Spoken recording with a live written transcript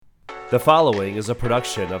The following is a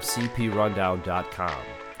production of cprundown.com.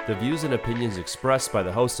 The views and opinions expressed by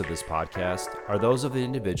the host of this podcast are those of the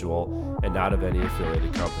individual and not of any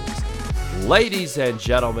affiliated companies. Ladies and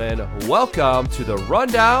gentlemen, welcome to the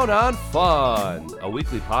Rundown on Fun, a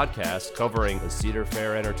weekly podcast covering the Cedar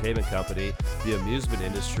Fair Entertainment Company, the amusement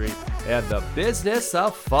industry, and the business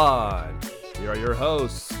of fun. Here are your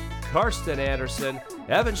hosts, Carsten Anderson,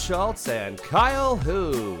 Evan Schultz, and Kyle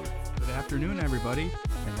Hu. Good afternoon, everybody,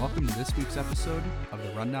 and welcome to this week's episode of the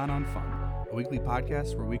Rundown on Fun, a weekly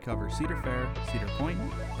podcast where we cover Cedar Fair, Cedar Point,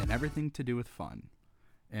 and everything to do with fun.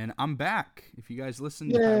 And I'm back. If you guys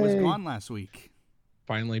listened, I was gone last week.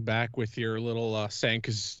 Finally back with your little saying,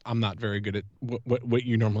 because I'm not very good at what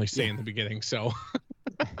you normally say in the beginning. So,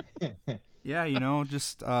 yeah,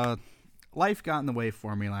 just life got in the way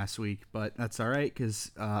for me last week, but that's all right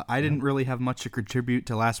because I didn't really have much to contribute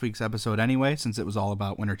to last week's episode anyway, since it was all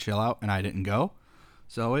about winter chill out and I didn't go.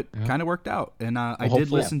 So it kind of worked out, and I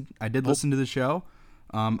did listen to the show.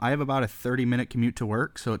 I have about a 30-minute commute to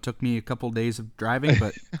work, so it took me a couple days of driving,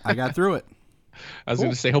 but I got through it. I was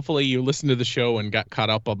going to say, hopefully you listened to the show and got caught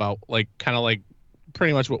up about kind of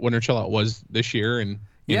pretty much what winter chill out was this year, and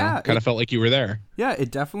kind of felt like you were there. Yeah,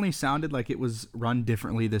 it definitely sounded like it was run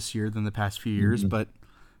differently this year than the past few years, but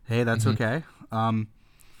hey, that's okay.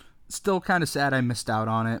 Still kind of sad I missed out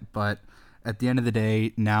on it, but at the end of the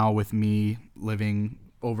day, now with me living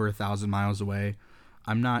over 1,000 miles away,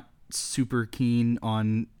 I'm not super keen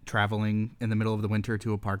on traveling in the middle of the winter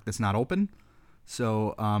to a park that's not open.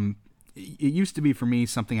 So it used to be for me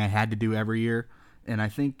something I had to do every year, and I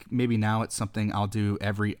think maybe now it's something I'll do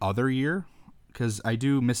every other year because I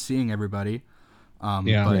do miss seeing everybody.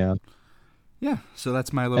 Yeah, so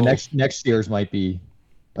that's my little... And next year's might be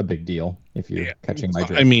a big deal if you're catching my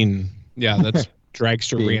drift. I mean, that's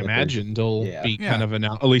Dragster Reimagined. It'll be kind of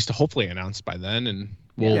at least hopefully announced by then, and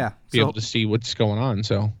we'll be able to see what's going on.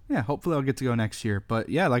 So yeah, hopefully I'll get to go next year. But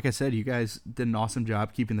yeah, like I said, you guys did an awesome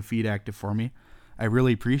job keeping the feed active for me. I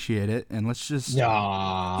really appreciate it. And let's just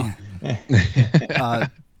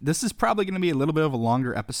this is probably going to be a little bit of a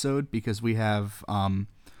longer episode because we have some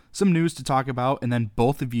news to talk about, and then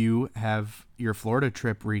both of you have your Florida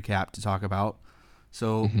trip recap to talk about.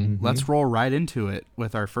 So let's roll right into it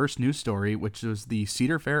with our first news story, which was the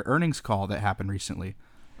Cedar Fair earnings call that happened recently.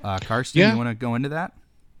 Carsten, you want to go into that?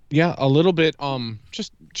 Yeah, a little bit.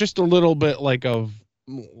 Just a little bit of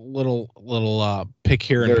little pick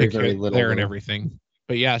here and pick here, there and everything.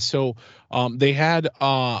 But yeah, so they had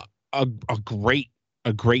a great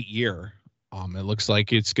year. It looks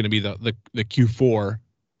like it's going to be the Q4,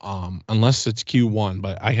 unless it's Q1.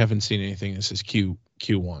 But I haven't seen anything that says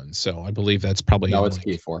Q1, so I believe that's probably it's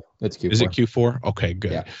Q4. It's Q4. Is it Q4? Okay,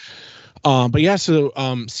 good. Yeah. But yeah, so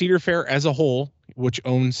Cedar Fair as a whole, which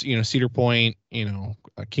owns Cedar Point,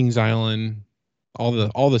 Kings Island, all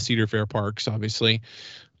the Cedar Fair parks, obviously,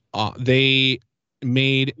 they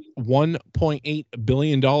made $1.8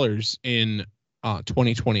 billion in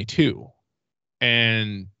 2022,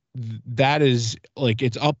 and that is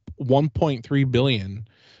it's up 1.3 billion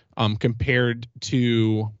compared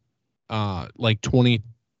to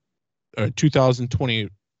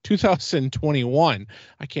 2021.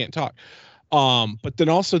 I can't talk. But then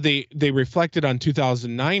also they reflected on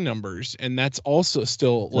 2009 numbers, and that's also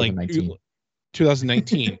still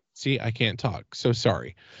 2019. See, I can't talk. So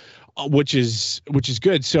sorry. Which is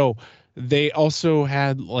good. So they also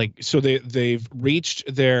had they've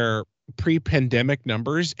reached their pre-pandemic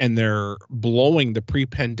numbers, and they're blowing the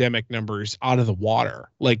pre-pandemic numbers out of the water.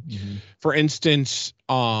 For instance,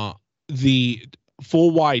 the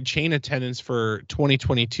full wide chain attendance for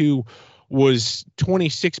 2022 was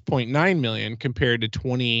 26.9 million compared to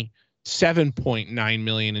 27.9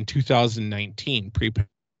 million in 2019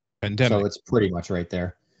 pre-pandemic. So it's pretty much right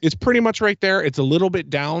there. It's a little bit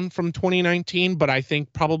down from 2019, but I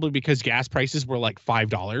think probably because gas prices were like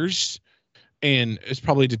 $5, and it's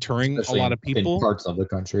probably deterring especially a lot of people in parts of the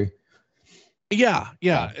country. Yeah.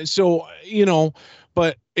 So,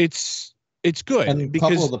 but it's good. And a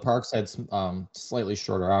couple of the parks had slightly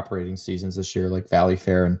shorter operating seasons this year, like Valley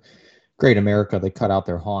Fair and Great America. They cut out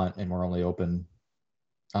their haunt and were only open.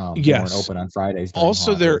 They weren't open on Fridays.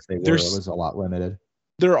 Also, it was a lot limited.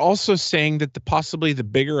 They're also saying that possibly the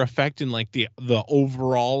bigger effect in the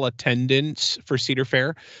overall attendance for Cedar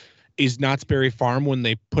Fair is Knott's Berry Farm when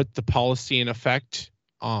they put the policy in effect,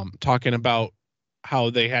 talking about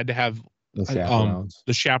how they had to have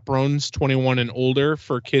the chaperones 21 and older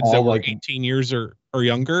for kids that were 18 years or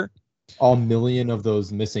younger. All million of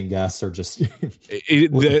those missing guests are just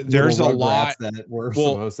there's a lot that were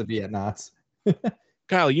supposed to be at Knott's.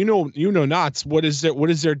 Kyle, Knott's. What is their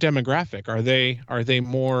demographic? Are they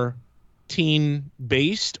more teen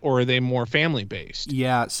based, or are they more family based?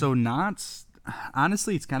 Yeah, so Knott's,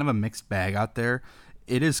 honestly, it's kind of a mixed bag out there.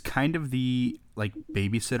 It is kind of the like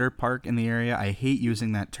babysitter park in the area. I hate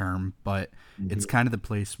using that term, but it's kind of the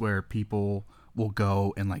place where people will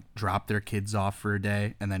go and like drop their kids off for a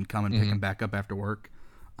day and then come and pick them back up after work.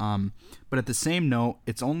 But at the same note,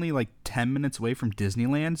 it's only like 10 minutes away from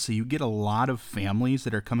Disneyland, so you get a lot of families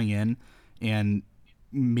that are coming in, and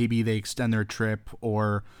maybe they extend their trip,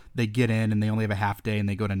 or they get in and they only have a half day and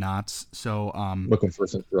they go to Knott's. So looking for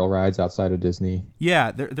some thrill rides outside of Disney.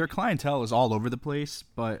 Yeah, their clientele is all over the place,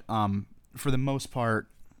 but for the most part,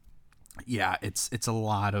 yeah, it's a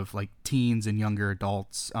lot of like teens and younger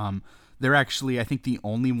adults. They're actually, I think, the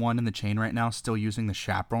only one in the chain right now still using the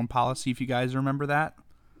chaperone policy, if you guys remember that.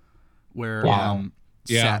 Where and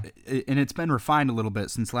it's been refined a little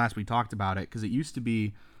bit since last we talked about it, because it used to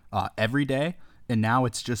be every day, and now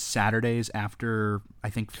it's just Saturdays after, I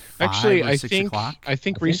think, 5 or 6 o'clock. I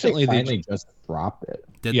think recently they finally just dropped it.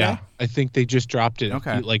 Did they? I think they just dropped it.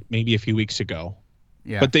 Okay. Like maybe a few weeks ago.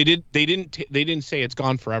 Yeah, but they didn't say it's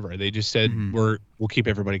gone forever. They just said we'll keep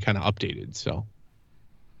everybody kind of updated. So,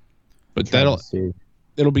 but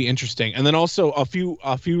it'll be interesting. And then also a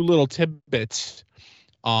few little tidbits.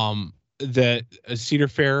 That Cedar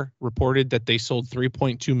Fair reported that they sold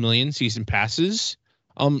 3.2 million season passes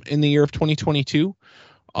in the year of 2022.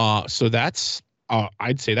 So that's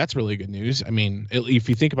I'd say that's really good news. I mean, if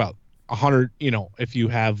you think about 100, if you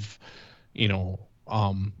have,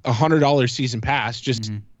 $100 season pass,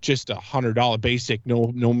 just $100 basic,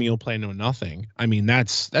 no meal plan, no nothing. I mean,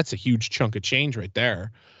 that's a huge chunk of change right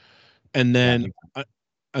there. And then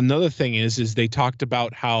another thing is they talked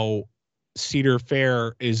about how Cedar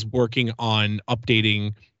Fair is working on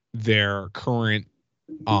updating their current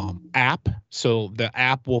app. So the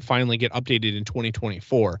app will finally get updated in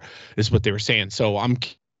 2024 is what they were saying. So I'm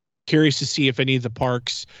curious to see if any of the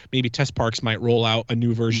parks, maybe test parks, might roll out a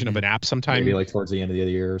new version of an app sometime. Maybe like towards the end of the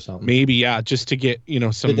year or something. Maybe, yeah, just to get,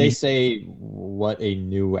 some. Did they say what a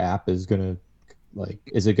new app is going to, like,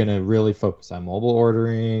 is it going to really focus on mobile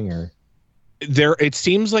ordering, or? It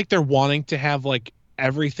seems like they're wanting to have like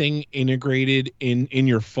everything integrated in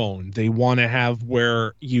your phone. They want to have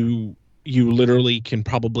where you literally can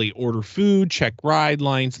probably order food, check ride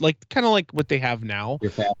lines, like kind of like what they have now.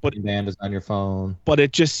 Your fasting band is on your phone. But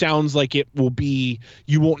it just sounds like it will be,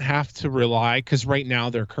 you won't have to rely, because right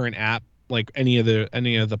now their current app, like any of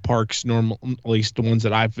the parks, normal, at least the ones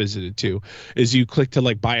that I've visited to, is you click to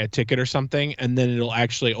like buy a ticket or something, and then it'll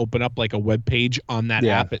actually open up like a web page on that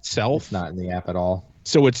app itself. It's not in the app at all.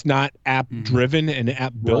 So it's not app driven and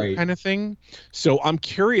app built kind of thing. So I'm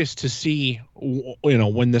curious to see,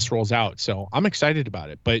 when this rolls out. So I'm excited about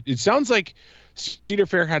it. But it sounds like Cedar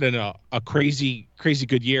Fair had a crazy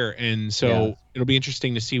good year, and so it'll be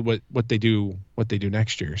interesting to see what they do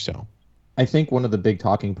next year. So I think one of the big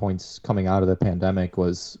talking points coming out of the pandemic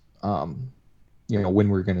was, when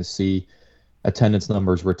we're going to see attendance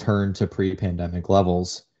numbers return to pre-pandemic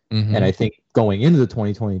levels. And I think going into the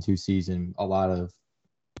 2022 season, a lot of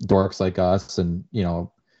dorks like us, and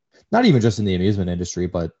not even just in the amusement industry,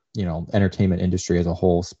 but entertainment industry as a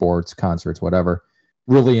whole, sports, concerts, whatever,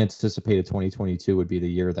 really anticipated 2022 would be the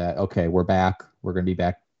year that, okay, we're back, we're going to be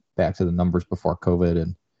back to the numbers before COVID.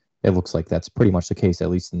 And it looks like that's pretty much the case, at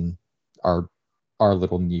least in our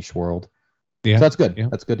little niche world. So that's good.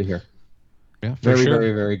 That's good to hear. Yeah, very,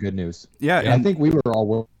 very, very good news. Yeah, and I think we were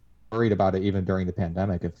all worried about it even during the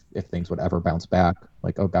pandemic, if things would ever bounce back.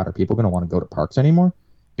 Like, oh God, are people going to want to go to parks anymore?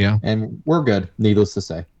 Yeah. And we're good, needless to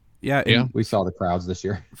say. Yeah. We saw the crowds this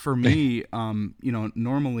year. For me,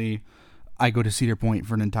 normally I go to Cedar Point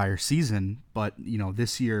for an entire season, but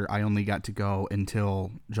this year I only got to go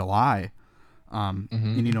until July. And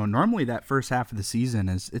normally that first half of the season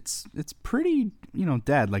it's pretty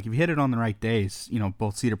dead. Like, if you hit it on the right days,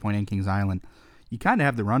 both Cedar Point and Kings Island, you kind of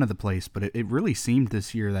have the run of the place. But it really seemed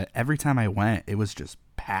this year that every time I went, it was just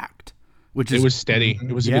packed. It was steady.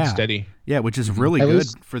 It was a good steady. Yeah, which is really good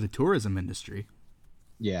for the tourism industry.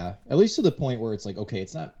 Yeah, at least to the point where it's like, okay,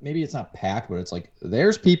 it's not packed, but it's like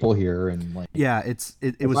there's people here, and like, yeah, it was.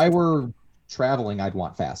 If I were traveling, I'd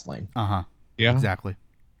want fast lane. Yeah, exactly.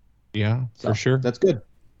 Yeah, for sure. That's good,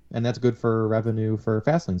 and that's good for revenue for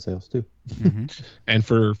fast lane sales too, and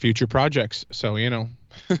for future projects. So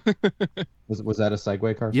was that a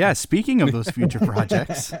segue, Carsten? Yeah. Speaking of those future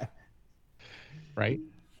projects, right.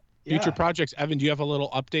 Future projects. Evan, do you have a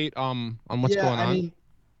little update on what's going on?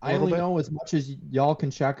 I only know as much as y'all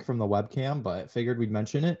can check from the webcam, but figured we'd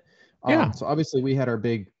mention it. So obviously we had our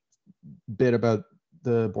big bit about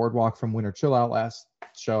the boardwalk from Winter Chill Out last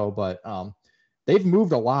show, but they've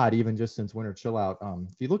moved a lot even just since Winter Chill Out.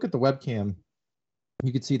 If you look at the webcam,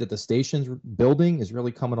 you can see that the station's building is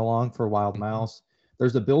really coming along for Wild Mouse.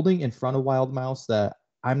 There's a building in front of Wild Mouse that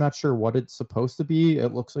I'm not sure what it's supposed to be.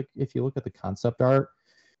 It looks like, if you look at the concept art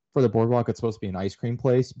for the boardwalk, it's supposed to be an ice cream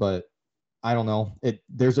place, but I don't know.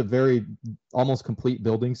 There's a very almost complete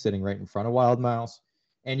building sitting right in front of Wild Mouse,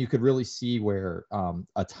 and you could really see where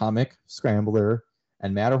Atomic Scrambler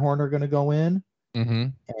and Matterhorn are going to go in. Mm-hmm.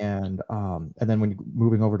 And then when you're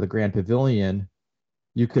moving over to the Grand Pavilion,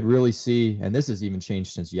 you could really see, and this has even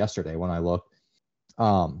changed since yesterday when I looked,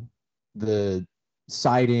 the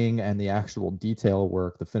siding and the actual detail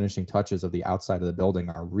work, the finishing touches of the outside of the building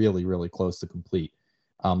are really, really close to complete.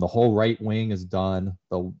 The whole right wing is done.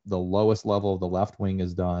 The lowest level of the left wing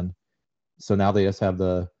is done. So now they just have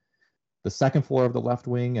the second floor of the left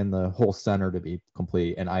wing and the whole center to be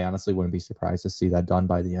complete. And I honestly wouldn't be surprised to see that done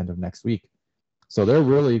by the end of next week. So they're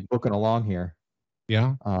really looking along here.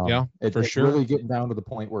 Yeah, it's sure. Really getting down to the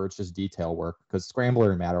point where it's just detail work, because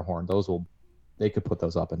Scrambler and Matterhorn, they could put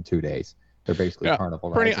those up in 2 days. They're basically carnival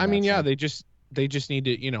rides. I mean, yeah, they just need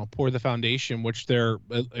to, pour the foundation, which they're,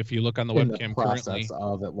 if you look on the webcam currently,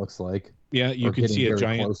 of it looks like. Yeah, you can see a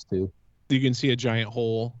giant. You can see a giant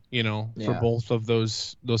hole, for both of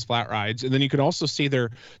those flat rides, and then you can also see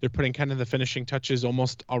they're putting kind of the finishing touches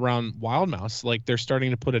almost around Wild Mouse, like they're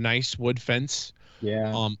starting to put a nice wood fence.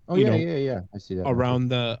 Yeah. Yeah. I see that around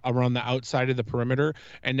the outside of the perimeter.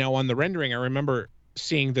 And now on the rendering, I remember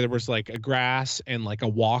seeing there was like a grass and like a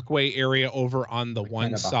walkway area over on the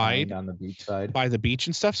one side, on the beach side, by the beach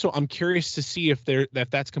and stuff. So I'm curious to see if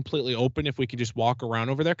that's completely open, if we could just walk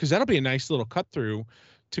around over there, because that'll be a nice little cut through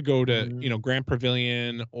to go to Grand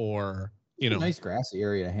Pavilion, or a nice grassy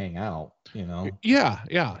area to hang out.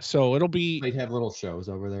 Yeah. So it'll be. They'd have little shows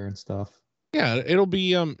over there and stuff. Yeah, it'll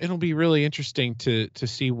be really interesting to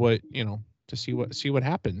see what see what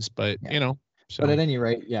happens, but So. But at any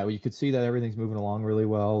rate, you could see that everything's moving along really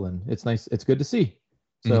well, and it's nice. It's good to see.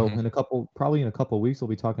 So probably in a couple of weeks, we'll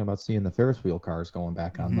be talking about seeing the Ferris wheel cars going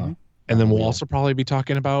back on the. And then we'll also probably be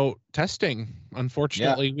talking about testing.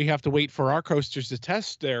 Unfortunately, we have to wait for our coasters to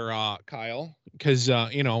test there, Kyle, because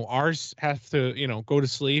ours have to go to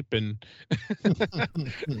sleep and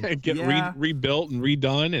get rebuilt and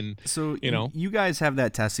redone, and so you guys have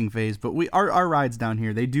that testing phase, but our rides down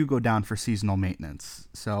here, they do go down for seasonal maintenance.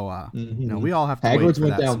 So we all have to Hagrid's wait for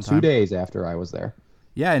went that down sometime. 2 days after I was there.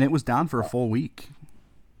 Yeah, and it was down for a full week.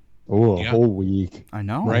 Oh, a whole week. I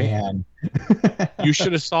know. Right. Man. You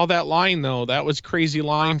should have saw that line, though. That was crazy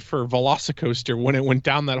line for Velocicoaster when it went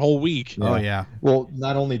down that whole week. Yeah. Oh, yeah. Well,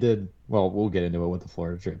 we'll get into it with the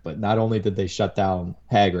Florida trip, but not only did they shut down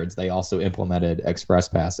Hagrid's, they also implemented Express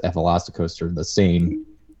Pass at Velocicoaster the same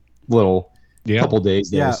little couple days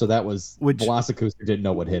there. Yeah. So that was, Velocicoaster didn't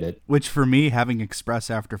know what hit it. Which for me, having Express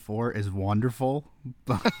after 4 is wonderful.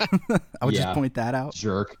 I would just point that out.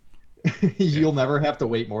 Jerk. You'll never have to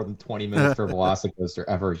wait more than 20 minutes for Velocicoaster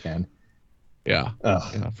ever again. Yeah.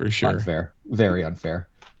 Yeah, for sure. Unfair. Very unfair.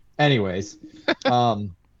 Anyways. So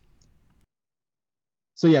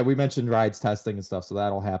we mentioned rides testing and stuff, so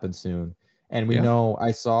that'll happen soon. And we know, I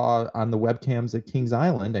saw on the webcams at Kings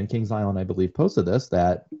Island, and Kings Island, I believe, posted this,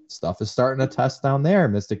 that stuff is starting to test down there.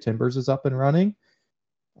 Mystic Timbers is up and running.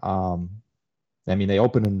 They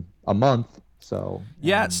open in a month. So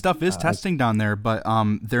stuff is testing down there, but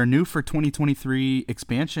their new for 2023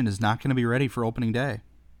 expansion is not going to be ready for opening day.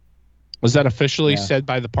 Was that officially said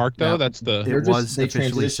by the park, though? Yeah. That's the. It was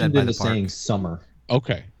officially said by the park. Saying summer.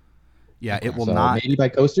 Okay. Yeah, it will not. Maybe by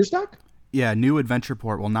Coasterstock. Yeah, new Adventure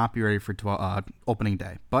Port will not be ready for opening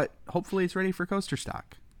day, but hopefully it's ready for Coasterstock.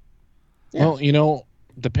 Yeah. Well,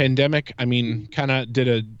 the pandemic, kind of did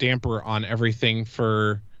a damper on everything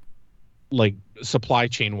for, like, supply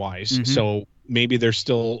chain wise. So maybe there's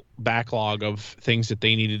still backlog of things that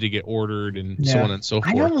they needed to get ordered and so on and so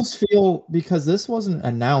forth. I almost feel, because this wasn't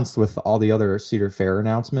announced with all the other Cedar Fair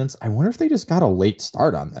announcements, I wonder if they just got a late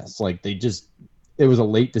start on this. Like it was a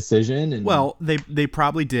late decision. And well, they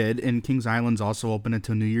probably did. And Kings Island's also open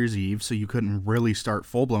until New Year's Eve, so you couldn't really start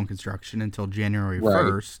full-blown construction until January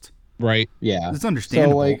 1st. Right. Yeah. It's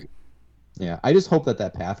understandable. So, I just hope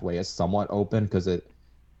that pathway is somewhat open, because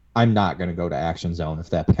I'm not going to go to Action Zone if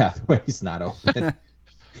that pathway is not open.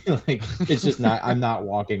 It's just not. I'm not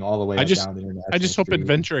walking all the way down the International I just hope Street.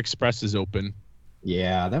 Adventure Express is open.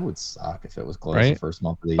 Yeah, that would suck if it was closed the first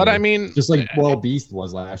month of the year. But just like Beast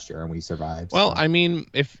was last year, and we survived. Well, so.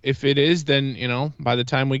 If it is, then by the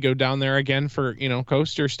time we go down there again for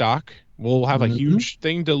Coasterstock, we'll have a huge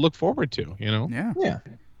thing to look forward to. Yeah. Yeah.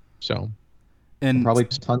 So. And probably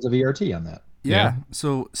tons of ERT on that. Yeah.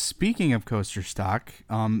 So speaking of Coasterstock,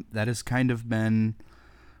 that has kind of been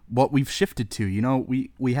what we've shifted to. You know,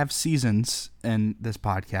 we have seasons in this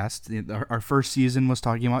podcast. Our first season was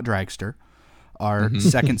talking about Dragster. Our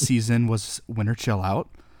second season was Winter Chill Out.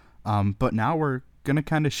 But now we're going to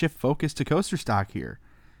kind of shift focus to Coasterstock here.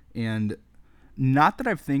 And not that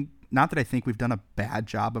I think we've done a bad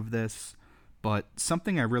job of this, but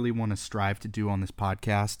something I really want to strive to do on this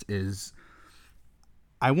podcast is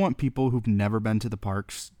I want people who've never been to the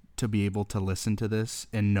parks to be able to listen to this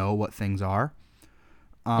and know what things are.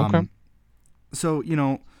 Okay. So, you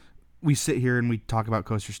know, we sit here and we talk about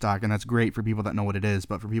Coasterstock, and that's great for people that know what it is,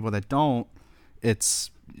 but for people that don't,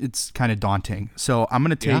 it's kind of daunting. So I'm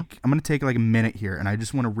going to take like a minute here, and I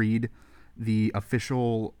just want to read the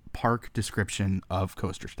official park description of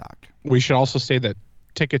Coasterstock. We should also say that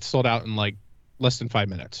tickets sold out in like less than 5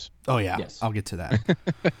 minutes. Oh yeah. Yes. I'll get to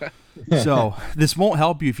that. So this won't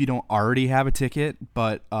help you if you don't already have a ticket,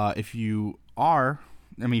 but if you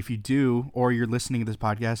do, or you're listening to this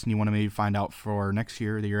podcast and you want to maybe find out for next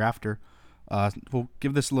year or the year after, we'll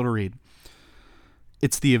give this a little read.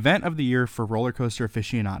 It's the event of the year for roller coaster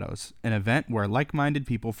aficionados, an event where like-minded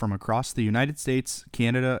people from across the United States,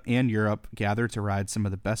 Canada, and Europe gather to ride some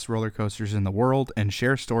of the best roller coasters in the world and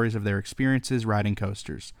share stories of their experiences riding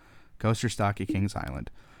coasters. Coasterstock at Kings Island.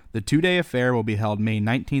 The 2-day affair will be held May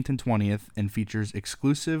 19th and 20th and features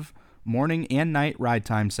exclusive morning and night ride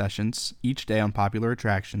time sessions each day on popular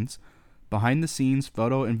attractions, behind-the-scenes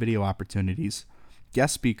photo and video opportunities,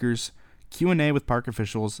 guest speakers, Q&A with park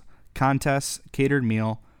officials, contests, catered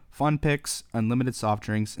meal, fun picks, unlimited soft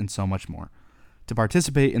drinks, and so much more. To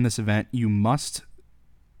participate in this event, you must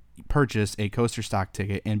purchase a Coasterstock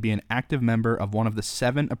ticket and be an active member of one of the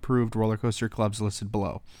 7 approved roller coaster clubs listed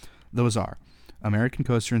below. Those are American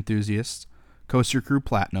Coaster Enthusiasts, Coaster Crew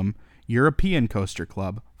Platinum, European Coaster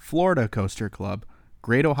Club, Florida Coaster Club,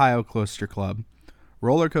 Great Ohio Coaster Club,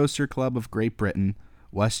 Roller Coaster Club of Great Britain,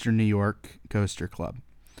 Western New York Coaster Club.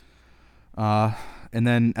 And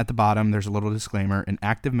then at the bottom, there's a little disclaimer. An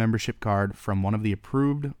active membership card from one of the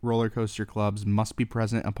approved roller coaster clubs must be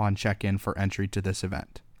present upon check-in for entry to this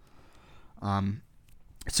event.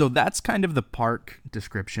 So that's kind of the park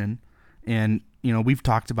description. And, you know, we've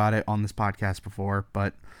talked about it on this podcast before,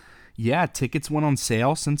 but yeah, tickets went on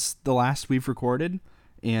sale since the last we've recorded,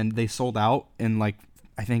 and they sold out in like,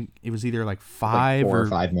 I think it was either like 5 4 or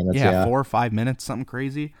 5 minutes. Yeah, 4 or 5 minutes, something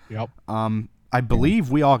crazy. Yep. I believe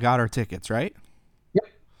we all got our tickets, right? Yep.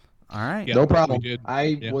 All right. Yeah, no problem. we did. I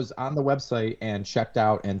Yeah. was on the website and checked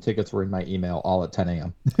out, and tickets were in my email all at 10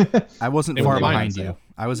 a.m. I wasn't They far were mine. behind you.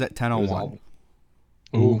 I was at 10:01.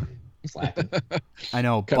 Ooh. Slapping. I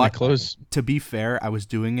know, Cut my but clothes. to be fair, I was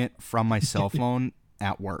doing it from my cell phone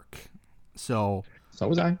at work. So So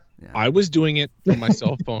was I. I was doing it from my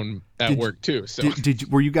cell phone at work too. So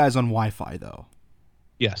were you guys on Wi-Fi though?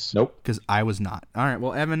 yes. Nope. Because I was not. All right.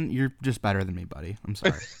 Well, Evan, you're just better than me, buddy. I'm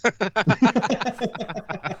sorry.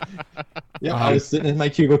 Yeah, I was sitting in my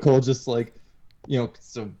cubicle just like, you know,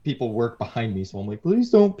 so people work behind me. So I'm like, please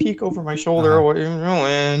don't peek over my shoulder. What are you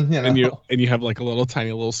doing? You know? And you have like a little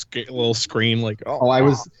tiny little screen like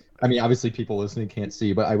I mean, obviously people listening can't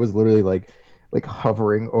see, but I was literally like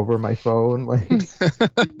hovering over my phone. Like, and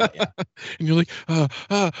you're like, oh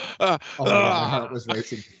my God, my heart was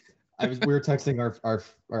racing. We were texting I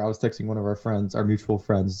was texting one of our friends, our mutual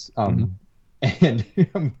friends, and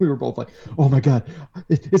we were both like, oh my God,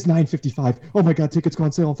 it's 9:55. Oh my God, tickets go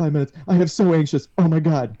on sale in 5 minutes. I am so anxious. Oh my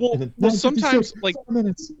God. Well, sometimes like 4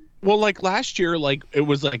 minutes. Well, like last year, like it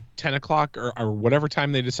was like 10 o'clock or whatever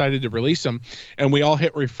time they decided to release them, and we all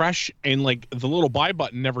hit refresh, and like the little buy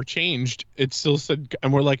button never changed. It still said,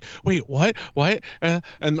 and we're like, wait, what? And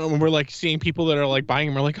then we're like seeing people that are like buying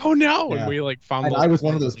them. We're like, oh no! Yeah. And we like found. And I was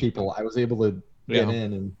one of those people. I was able to get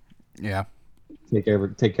in and take care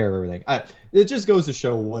of everything. It just goes to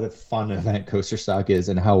show what a fun event Coasterstock is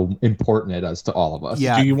and how important it is to all of us.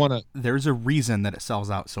 Yeah. Do you want to? There's a reason that it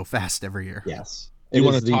sells out so fast every year. Yes. Do you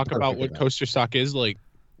want to talk about what Coasterstock is like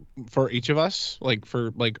for each of us, like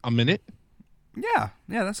for like a minute? Yeah,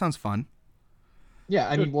 that sounds fun. Yeah,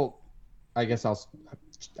 I mean, well, I guess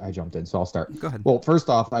I jumped in, so I'll start. Go ahead. Well, first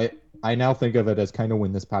off, I now think of it as kind of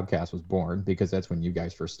when this podcast was born, because that's when you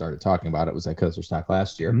guys first started talking about it, was at Coasterstock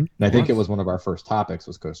last year. And I think it was one of our first topics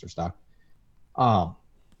was Coasterstock. And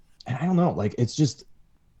I don't know, like, it's just,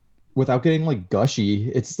 without getting like gushy,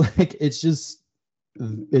 it's like, it's just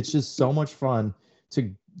so much fun to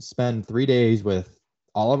spend 3 days with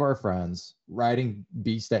all of our friends riding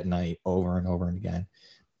Beast at night over and over and again,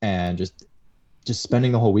 and just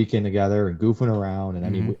spending the whole weekend together and goofing around. And I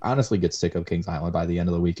mean, we honestly get sick of Kings Island by the end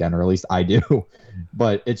of the weekend, or at least I do.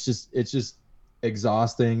 But it's just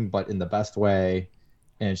exhausting, but in the best way.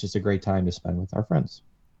 And it's just a great time to spend with our friends.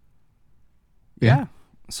 Yeah.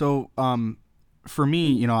 So, for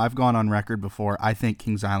me, I've gone on record before. I think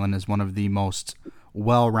Kings Island is one of the most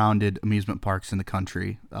well-rounded amusement parks in the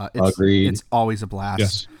country. Agreed. It's always a blast.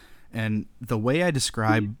 Yes. And the way I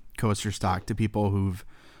describe Coasterstock to people who've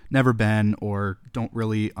never been or don't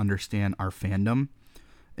really understand our fandom,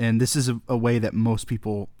 and this is a way that most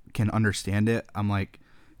people can understand it. I'm like,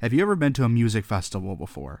 have you ever been to a music festival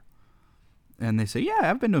before? And they say, yeah,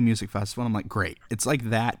 I've been to a music festival. And I'm like, great. It's like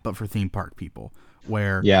that, but for theme park people,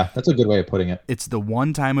 where Yeah, that's a good way of putting it. it's the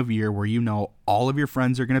one time of year where all of your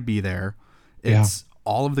friends are going to be there. It's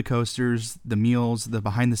all of the coasters, the meals, the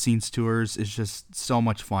behind-the-scenes tours. Is just so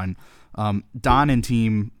much fun. Don and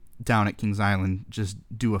team down at Kings Island just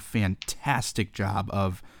do a fantastic job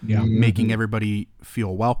of making everybody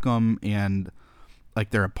feel welcome and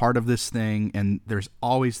like they're a part of this thing, and there's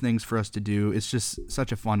always things for us to do. It's just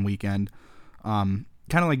such a fun weekend. Kind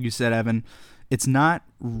of like you said, Evan, it's not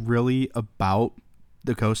really about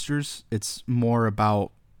the coasters. It's more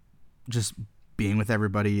about just being with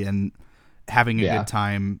everybody and having a good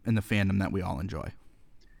time in the fandom that we all enjoy.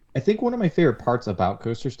 I think one of my favorite parts about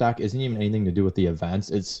Coasterstock isn't even anything to do with the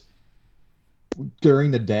events. It's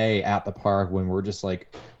during the day at the park when we're just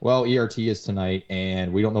like, well, ERT is tonight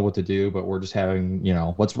and we don't know what to do, but we're just having,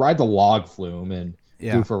 let's ride the log flume and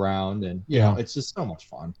goof around, and it's just so much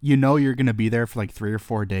fun. You're going to be there for like 3 or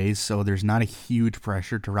 4 days, so there's not a huge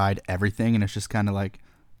pressure to ride everything, and it's just kind of like,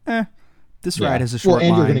 this ride has a short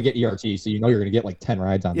line. You're going to get ERT, so you're going to get like 10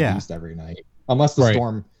 rides on the Beast every night, unless the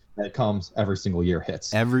storm that comes every single year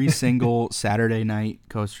hits. Every single Saturday night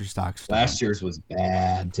Coasterstock storm. Last year's was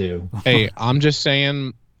bad too. Hey, I'm just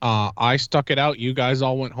saying, I stuck it out. You guys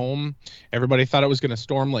all went home. Everybody thought it was going to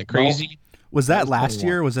storm like crazy. Was that last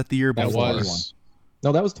year or was that the year before? That was.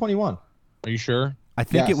 No, that was 21. Are you sure? I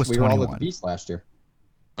think it was we 21. were all at the Beast last year.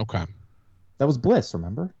 Okay. That was Bliss,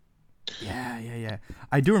 remember? Yeah.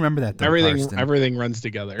 I do remember that though, everything runs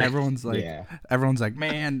together. Everyone's like,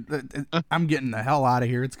 man, I'm getting the hell out of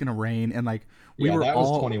here. It's going to rain. And like, that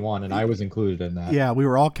was 21 and I was included in that. Yeah, we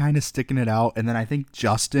were all kind of sticking it out. And then I think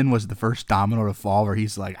Justin was the first domino to fall where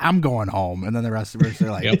he's like, I'm going home. And then the rest of us are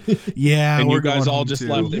like, yeah, and we're you guys going all just too.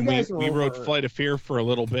 left and we rode Flight of Fear for a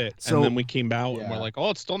little bit. And then we came out and we're like, oh,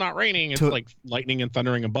 it's still not raining. It's like lightning and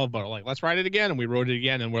thundering above. But we're like, let's ride it again. And we rode it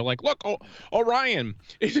again. And we're like, look, Orion,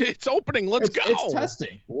 it's opening. Let's go. It's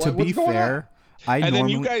testing. To be fair, then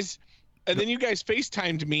you guys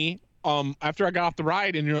FaceTimed me after I got off the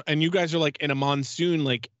ride, and you guys are like in a monsoon,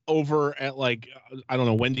 like over at like I don't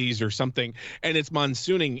know, Wendy's or something, and it's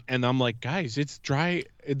monsooning, and I'm like, guys, it's dry.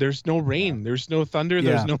 There's no rain. There's no thunder.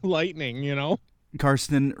 There's no lightning.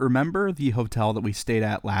 Carsten, remember the hotel that we stayed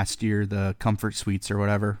at last year, the Comfort Suites or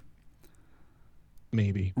whatever?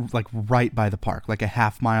 Maybe like right by the park, like a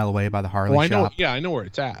half mile away by the Harley shop. Yeah, I know where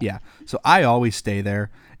it's at. Yeah, so I always stay there,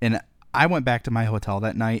 and I went back to my hotel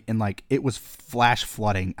that night, and like it was flash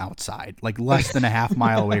flooding outside, like less than a half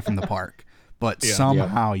mile away from the park. But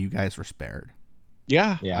somehow you guys were spared.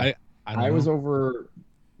 Yeah. I was over.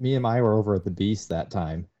 Me and Maya were over at the Beast that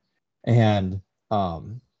time, and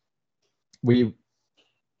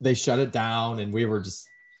they shut it down, and we were just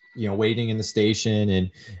waiting in the station,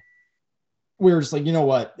 and we were just like, you know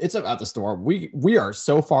what? It's about the storm. We are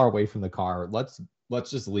so far away from the car. Let's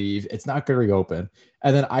just leave. It's not going to reopen.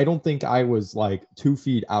 And then I don't think I was like 2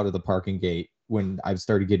 feet out of the parking gate when I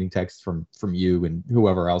started getting texts from you and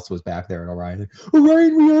whoever else was back there, and Orion,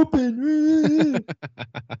 reopen.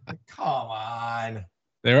 Come on.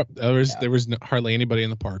 There was hardly anybody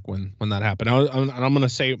in the park when that happened. I'm going to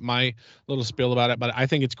say my little spiel about it, but I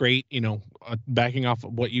think it's great. Backing off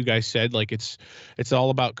of what you guys said, like it's all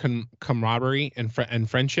about camaraderie and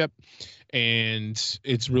friendship. And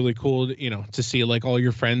it's really cool, to see like all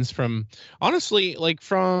your friends from, honestly, like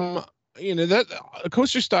from, that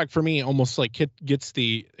Coasterstock for me almost like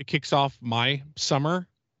kicks off my summer,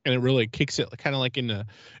 and it really kicks it kind of like into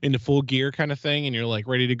full gear kind of thing. And you're like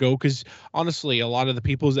ready to go. 'Cause honestly, a lot of the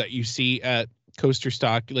people that you see at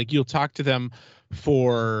Coasterstock, like you'll talk to them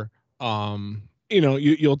for,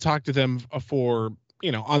 you'll talk to them for,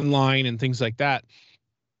 online and things like that.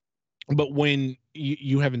 But when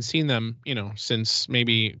you haven't seen them, since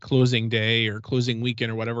maybe closing day or closing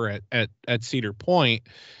weekend or whatever at Cedar Point,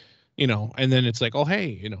 and then it's like, oh,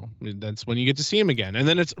 hey, that's when you get to see them again. And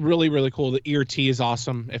then it's really, really cool. The ERT is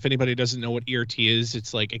awesome. If anybody doesn't know what ERT is,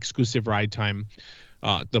 it's like exclusive ride time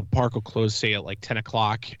The park will close, say, at like 10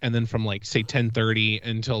 o'clock, and then from like, say, 10:30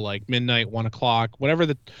 until like midnight, 1 o'clock,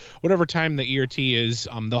 whatever time the ERT is,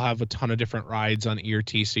 they'll have a ton of different rides on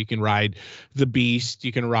ERT. So you can ride the Beast,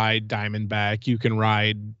 you can ride Diamondback, you can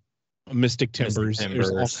ride Mystic Timbers. There's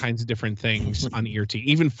all kinds of different things on ERT,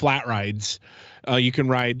 even flat rides. You can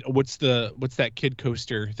ride what's that kid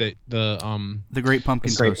coaster that the Great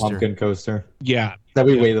Pumpkin Great Coaster. Pumpkin Coaster. Yeah, that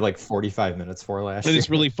we waited like 45 minutes for last year. It's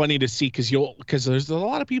really funny to see because there's a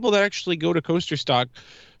lot of people that actually go to Coasterstock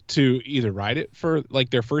to either ride it for like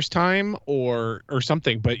their first time or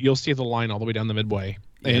something, but you'll see the line all the way down the midway,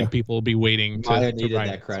 and people will be waiting Maya to needed ride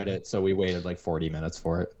that credit, so we waited like 40 minutes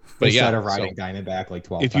for it. But instead of riding Diamondback like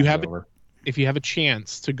 12 if you times have over. If you have a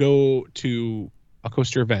chance to go to a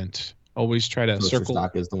coaster event, always try to circle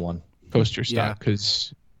Coasterstock is the one. Coasterstock,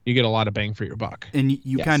 because you get a lot of bang for your buck. And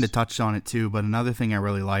you kind of touched on it too, but another thing I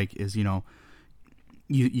really like is,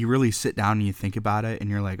 you really sit down and you think about it, and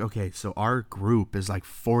you're like, okay, so our group is like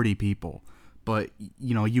 40 people, but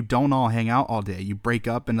you don't all hang out all day. You break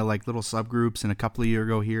up into like little subgroups, and a couple of you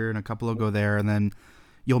go here and a couple will go there, and then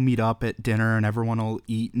you'll meet up at dinner and everyone will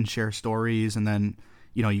eat and share stories, and then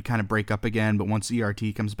you kind of break up again, but once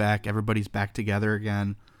ERT comes back, everybody's back together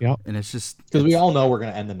again. Yeah. And it's just because we all know we're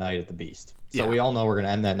going to end the night at the Beast. So we all know we're going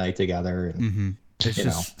to end that night together. And, it's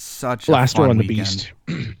just such last a fun one on the weekend.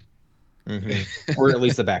 Beast. Or at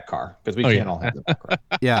least the back car, because we can't all have the back car.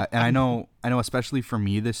 Yeah, and I know especially for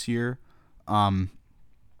me this year, now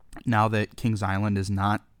that Kings Island is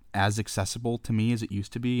not as accessible to me as it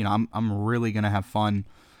used to be, I'm really going to have fun.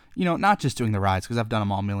 Not just doing the rides, because I've done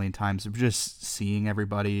them all a million times, but just seeing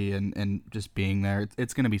everybody and just being there.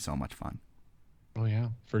 It's going to be so much fun. Oh, yeah,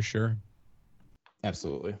 for sure.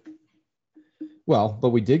 Absolutely. Well, but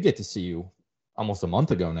we did get to see you almost a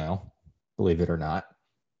month ago now, believe it or not.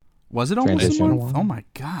 Was it almost Transition. a month? Oh, my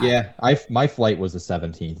God. Yeah, my flight was the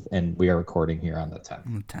 17th, and we are recording here on the 10th.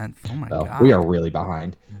 On the 10th. Oh, my So God. we are really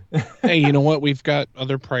behind. Hey, you know what? We've got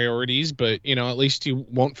other priorities, but, at least you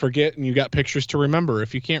won't forget, and you got pictures to remember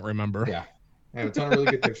if you can't remember. Yeah. I have a ton of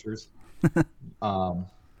really good pictures.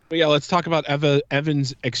 But yeah, let's talk about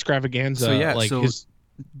Evan's extravaganza, his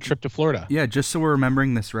trip to Florida. Yeah, just so we're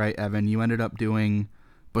remembering this right, Evan, you ended up doing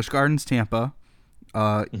Busch Gardens Tampa,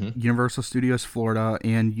 Universal Studios Florida,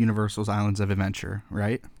 and Universal's Islands of Adventure,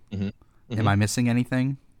 right? Am I missing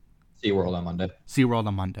anything? SeaWorld on Monday. SeaWorld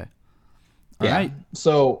on Monday. All right.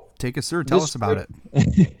 So take us through. Tell us about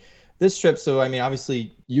it. This trip, so I mean,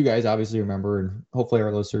 obviously, you guys obviously remember, and hopefully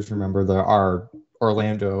our listeners remember our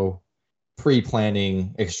Orlando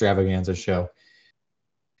pre-planning extravaganza show.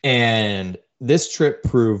 And this trip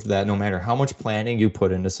proved that no matter how much planning you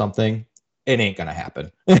put into something, it ain't going to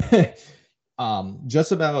happen.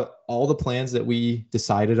 Just about all the plans that we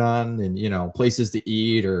decided on and, places to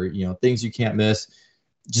eat or, things you can't miss,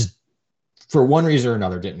 just for one reason or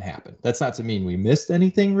another didn't happen. That's not to mean we missed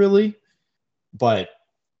anything really, but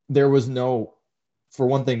there was for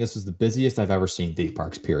one thing, this was the busiest I've ever seen theme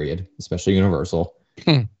parks, period, especially Universal.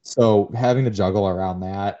 So having to juggle around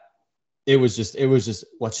that, it was just,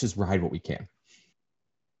 let's just ride what we can.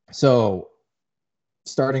 So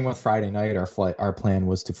starting with Friday night, our plan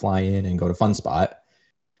was to fly in and go to Fun Spot.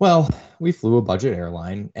 Well, we flew a budget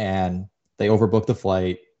airline and they overbooked the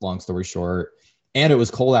flight, long story short, and it was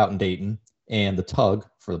cold out in Dayton and the tug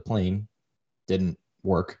for the plane didn't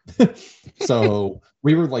work. So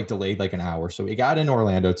we were delayed like an hour. So we got in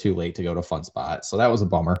Orlando too late to go to Fun Spot. So that was a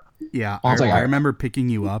bummer. Yeah. I remember picking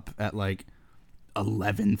you up at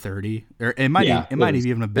 11:30, or it might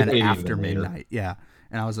even have been after midnight. Yeah.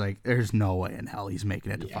 And I was like, there's no way in hell he's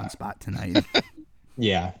making it to Fun Spot tonight.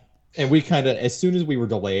 Yeah. And we kind of, as soon as we were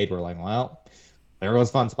delayed, we're like, well, there goes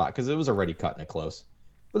Fun Spot, because it was already cutting it close.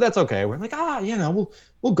 But that's okay. We're like,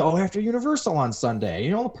 we'll go after Universal on Sunday.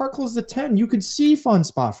 The park closed at 10. You could see Fun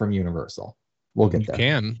Spot from Universal. We'll get there. You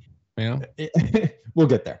can. Yeah. We'll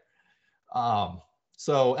get there.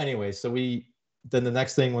 So anyway, then the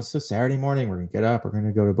next thing was, so Saturday morning, we're going to get up. We're going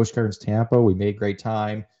to go to Busch Gardens Tampa. We made great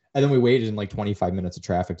time. And then we waited in 25 minutes of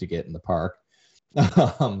traffic to get in the park.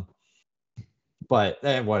 But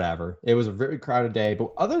whatever. It was a very crowded day.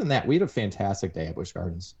 But other than that, we had a fantastic day at Busch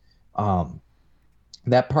Gardens.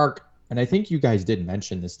 That park, and I think you guys did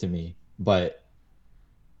mention this to me, but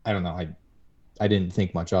I don't know. I didn't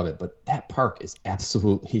think much of it, but that park is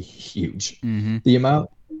absolutely huge. Mm-hmm.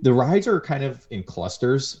 The rides are kind of in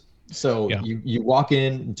clusters. So you walk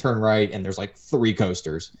in and turn right, and there's 3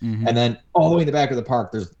 coasters. Mm-hmm. And then all the way in the back of the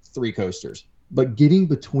park, there's 3 coasters. But getting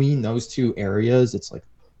between those 2 areas, it's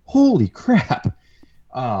holy crap.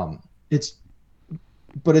 It's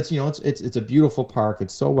a beautiful park.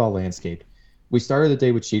 It's so well landscaped. we started the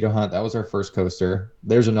day with Cheetah Hunt. That was our first coaster.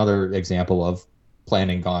 There's another example of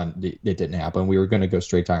planning gone. It didn't happen. We were going to go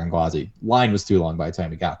straight to Iron Gwazi. Line was too long by the time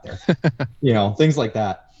we got there. Things like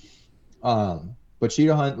that. But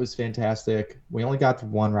Cheetah Hunt was fantastic. We only got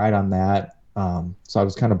one ride on that. So I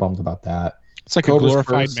was kind of bummed about that. It's like Cobra's a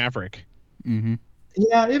glorified Maverick. Mm-hmm.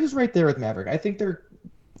 Yeah, it was right there with Maverick. I think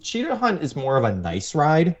Cheetah Hunt is more of a nice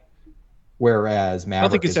ride, whereas Maverick I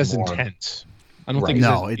don't think it's as more intense. I don't right.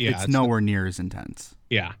 think it's nowhere near as intense.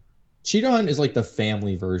 Yeah. Cheetah Hunt is like the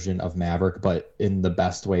family version of Maverick, but in the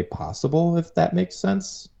best way possible, if that makes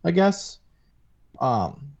sense, I guess.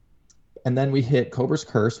 And then we hit Cobra's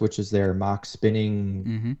Curse, which is their mock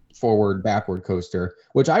spinning forward, backward coaster,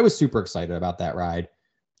 which I was super excited about that ride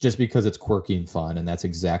just because it's quirky and fun. And that's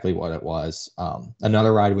exactly what it was.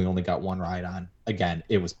 Another ride we only got one ride on. Again,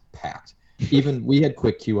 it was packed. Even we had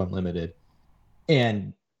Quick Queue Unlimited.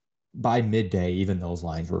 And by midday, even those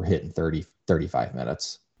lines were hitting 30, 35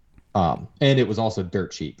 minutes. And it was also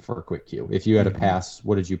dirt cheap for a Quick Queue. If you had a pass,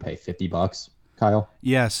 what did you pay? $50, Kyle?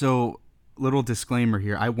 Yeah. So little disclaimer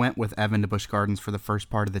here. I went with Evan to Busch Gardens for the first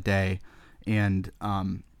part of the day, and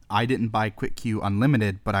I didn't buy Quick Queue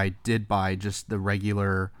Unlimited, but I did buy just the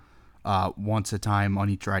regular once a time on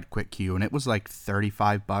each ride Quick Queue, and it was like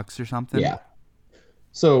 $35 or something. Yeah.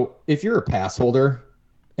 So if you're a pass holder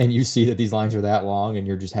and you see that these lines are that long and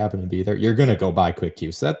you're just happen to be there, you're gonna go buy Quick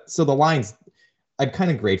Queue. So the lines, I'm kind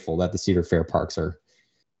of grateful that the Cedar Fair parks are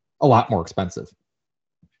a lot more expensive,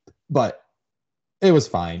 but it was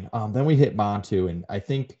fine. Then we hit Montu, and I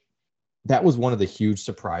think that was one of the huge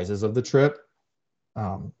surprises of the trip.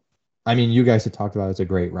 I mean, you guys had talked about it's a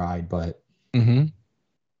great ride, but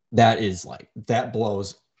that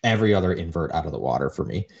blows every other invert out of the water for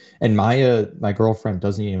me. And Maya, my girlfriend,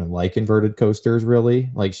 doesn't even like inverted coasters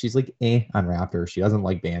really. Like she's like on Raptor. She doesn't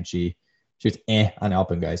like Banshee. She's on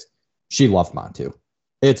Alpengeist. She loved Montu.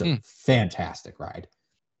 It's a fantastic ride.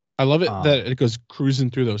 I love it that it goes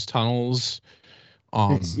cruising through those tunnels.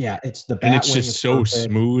 It's the and it's just so perfect.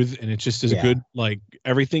 Smooth, and it's just as good. Like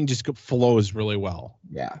everything just flows really well.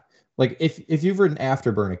 Yeah, like if you've ridden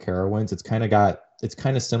Afterburn at Carowinds, it's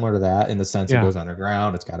kind of similar to that in the sense it goes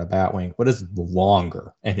underground. It's got a bat wing, but it's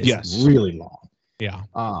longer and it's really long. Yeah.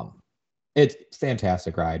 It's a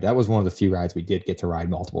fantastic ride. That was one of the few rides we did get to ride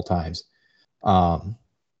multiple times.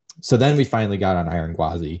 So then we finally got on Iron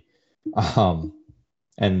Gwazi,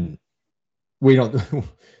 and we don't.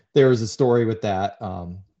 There was a story with that,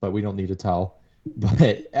 but we don't need to tell. But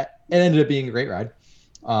it ended up being a great ride.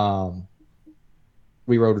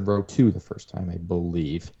 We rode in row 2 the first time, I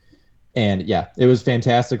believe. And yeah, it was a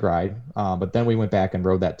fantastic ride. But then we went back and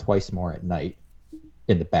rode that twice more at night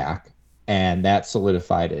in the back. And that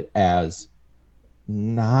solidified it as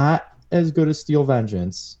not as good as Steel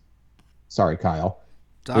Vengeance. Sorry, Kyle.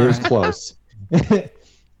 It was close.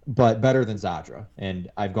 But better than Zadra. And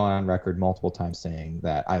I've gone on record multiple times saying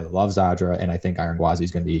that I love Zadra, and I think Iron Gwazi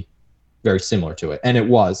is going to be very similar to it. And it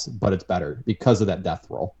was, but it's better because of that death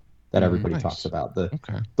roll that everybody talks about. The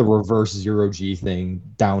reverse 0G thing,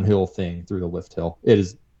 downhill thing through the lift hill. It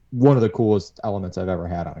is one of the coolest elements I've ever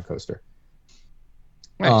had on a coaster.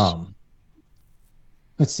 Nice.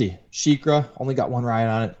 Let's see. Shikra, only got one ride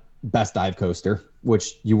on it. Best dive coaster,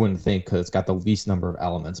 which you wouldn't think because it's got the least number of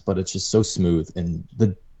elements, but it's just so smooth. And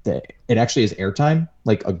it actually is airtime,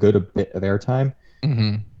 like a good bit of airtime.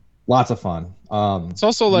 Lots of fun. It's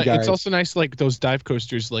also it's also nice, like those dive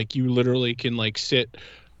coasters, like you literally can like sit,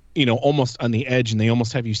 almost on the edge, and they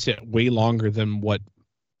almost have you sit way longer than what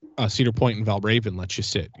Cedar Point and Valraven lets you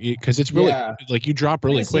sit, because it's really like you drop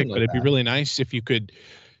really quick. But it'd be really nice if you could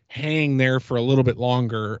hang there for a little bit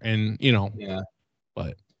longer, and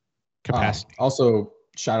but capacity. Also,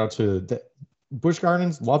 shout out to Busch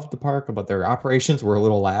Gardens. Loved the park, but their operations were a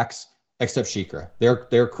little lax, except Shikra.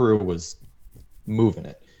 Their crew was moving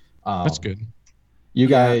it. That's good. You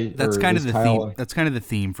guys, that's kind of the theme. That's kind of the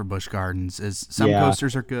theme for Busch Gardens. Is some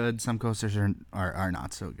coasters are good, some coasters are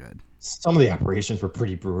not so good. Some of the operations were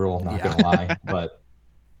pretty brutal. I'm not gonna lie, but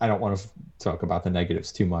I don't want to talk about the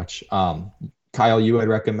negatives too much. Kyle, you had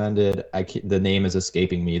recommended. The name is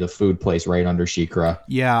escaping me. The food place right under Shikra.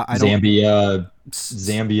 Yeah,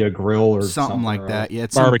 Zambia Grill or something like that. Yeah,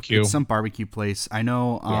 it's barbecue. It's some barbecue place. I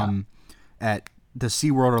know. At the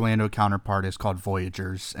SeaWorld Orlando counterpart is called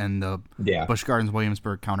Voyagers, and the Busch Gardens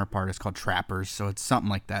Williamsburg counterpart is called Trappers. So it's something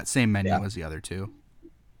like that. Same menu as the other two.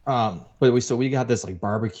 But we got this like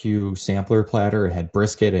barbecue sampler platter. It had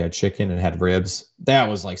brisket, it had chicken, it had ribs. That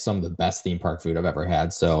was like some of the best theme park food I've ever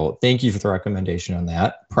had. So thank you for the recommendation on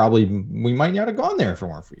that. Probably we might not have gone there if it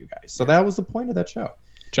weren't for you guys. So that was the point of that show.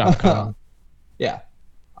 Job, Kyle. Yeah.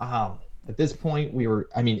 At this point,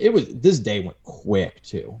 this day went quick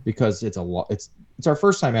too, because it's our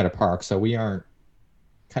first time at a park, so we aren't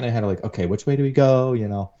kind of had to like, okay, which way do we go?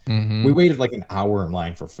 We waited like an hour in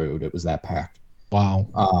line for food. It was that packed.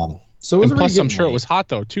 Wow. So it was plus, I'm sure late. it was hot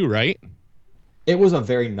though too, right? It was a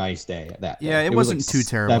very nice day. It wasn't like too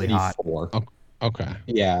terribly 74. Hot. Okay.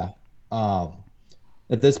 Yeah.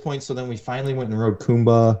 At this point, so then we finally went and rode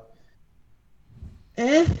Kumba.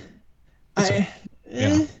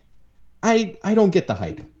 I don't get the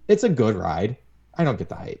hype. It's a good ride. I don't get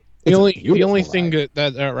the hype. The only thing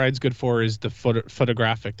that ride's good for is the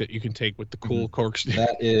photographic that you can take with the cool corkscrew.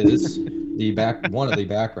 That is one of the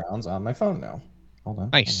backgrounds on my phone now. Hold on.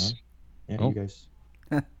 Nice. Yeah, you guys.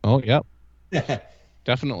 Oh, yep.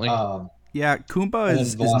 Definitely. Kumba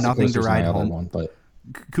is nothing to ride home.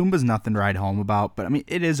 Kumba's nothing to ride home about, but I mean,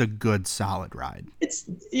 it is a good, solid ride. It's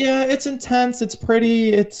intense. It's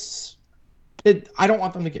pretty. I don't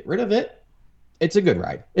want them to get rid of it. It's a good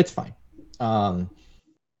ride. It's fine. A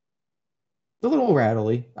little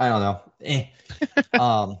rattly. I don't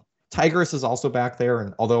know. Tigris is also back there,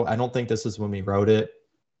 and although I don't think this is when we rode it,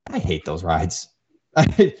 I hate those rides.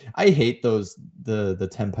 I hate those the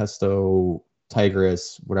Tempesto,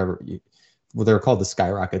 Tigris, whatever they're called, the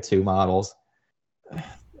Skyrocket 2 models.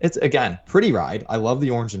 It's again pretty ride. I love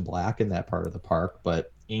the orange and black in that part of the park,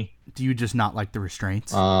 but do you just not like the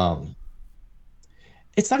restraints?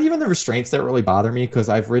 It's not even the restraints that really bother me, because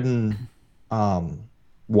I've ridden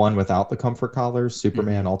one without the comfort collars,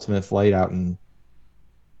 Superman Ultimate Flight out in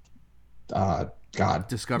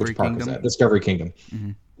Discovery Kingdom. Discovery Kingdom.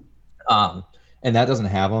 And that doesn't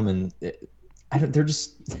have them, and they're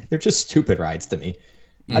just stupid rides to me.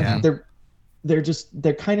 Yeah.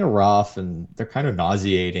 They're kind of rough, and they're kind of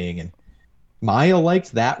nauseating, and Maya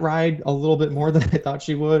liked that ride a little bit more than I thought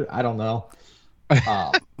she would. I don't know.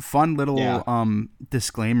 Fun little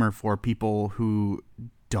disclaimer for people who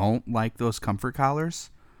don't like those comfort collars.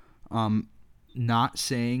 Not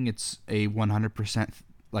saying it's a 100%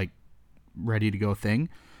 like ready to go thing,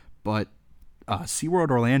 but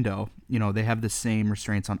SeaWorld Orlando, they have the same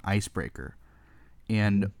restraints on Icebreaker,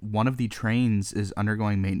 and one of the trains is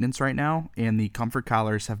undergoing maintenance right now, and the comfort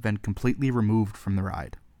collars have been completely removed from the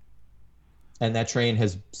ride. And that train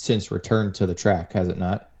has since returned to the track, has it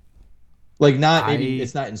not? Like,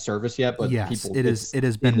 it's not in service yet, but yes, it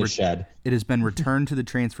has been in the shed. It has been returned to the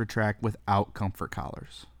transfer track without comfort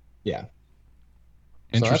collars. Yeah.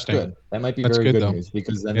 Interesting. So that's good. That might be That's very good though. news,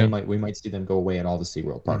 because then we might see them go away at all the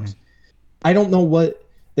SeaWorld parks. I don't know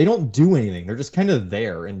they don't do anything. They're just kind of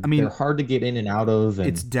there, and they're hard to get in and out of. And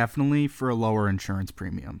it's definitely for a lower insurance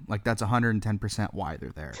premium. Like, that's 110% why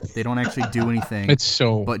they're there. They don't actually do anything.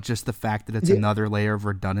 But just the fact that it's another layer of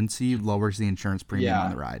redundancy lowers the insurance premium on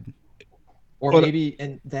the ride. Or maybe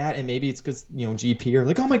it's because GP are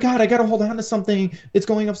like, oh my god, I got to hold on to something. It's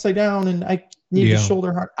going upside down, and I need a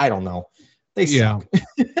shoulder hard. I don't know. They suck.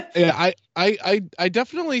 I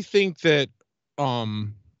definitely think that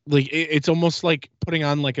like it's almost like putting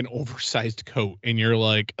on like an oversized coat, and you're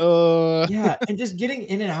like, yeah, and just getting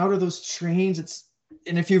in and out of those trains.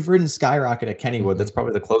 And if you've ridden Skyrocket at Kennywood, that's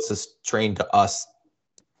probably the closest train to us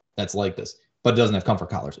that's like this, but it doesn't have comfort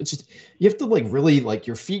collars. It's just, you have to like really, like,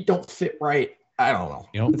 your feet don't fit right. I don't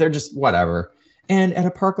know. They're just whatever. And at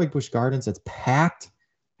a park like Busch Gardens, it's packed,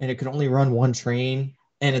 and it could only run one train,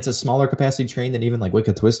 and it's a smaller capacity train than even like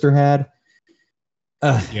Wicked Twister had.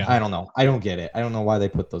 I don't know. I don't get it. I don't know why they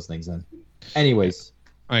put those things in. Anyways,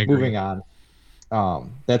 moving on.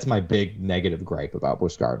 That's my big negative gripe about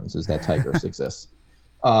Busch Gardens, is that Tigris exists.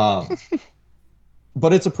 But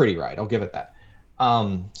it's a pretty ride. I'll give it that.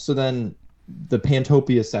 So then the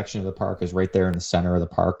Pantopia section of the park is right there in the center of the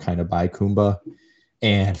park, kind of by Kumba.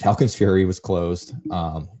 And Falcon's Fury was closed,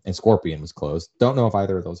 and Scorpion was closed. Don't know if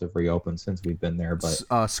either of those have reopened since we've been there,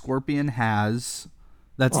 but Scorpion has.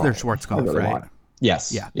 That's their Schwarzkopf, right?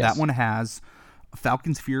 Yes. Yeah, that one has.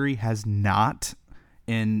 Falcon's Fury has not,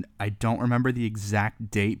 and I don't remember the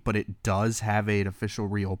exact date, but it does have an official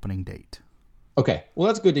reopening date. Okay, well,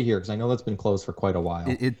 that's good to hear, because I know that's been closed for quite a while.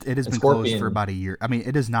 It has been closed for about a year. I mean,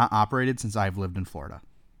 it has not operated since I've lived in Florida.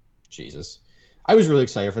 Jesus. I was really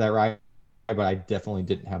excited for that ride, but I definitely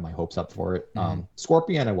didn't have my hopes up for it.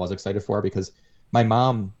 Scorpion I was excited for, because my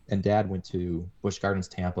mom and dad went to Busch Gardens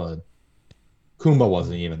Tampa. Kumba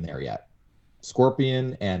wasn't even there yet.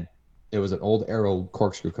 Scorpion, and it was an old Arrow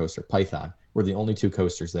corkscrew coaster, Python, were the only two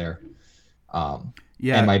coasters there. And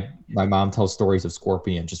my mom tells stories of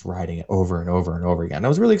Scorpion just riding it over and over and over again. And I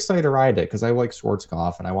was really excited to ride it, because I like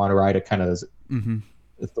Schwarzkopf, and I want to ride it kind of as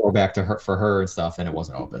a throwback to her, for her and stuff, and it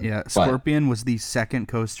wasn't open. Yeah, Scorpion was the second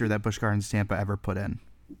coaster that Busch Gardens Tampa ever put in.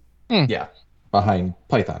 Yeah. behind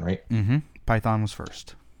Python, right? Mm-hmm. Python was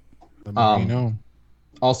first.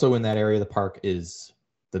 Also in that area of the park is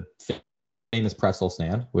the famous pretzel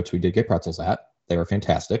stand, which we did get pretzels at. They were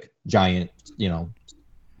fantastic. Giant,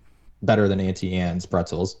 better than Auntie Anne's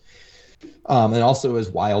pretzels. And also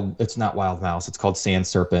is it's not Wild Mouse. It's called Sand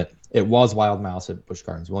Serpent. It was Wild Mouse at Busch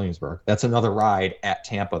Gardens Williamsburg. That's another ride at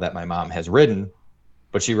Tampa that my mom has ridden,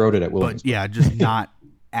 but she rode it at Williamsburg. But yeah, just not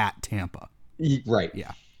at Tampa. Right.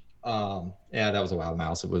 Yeah. Yeah, that was a Wild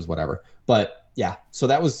Mouse. It was whatever. But yeah, so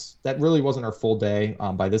that really wasn't our full day.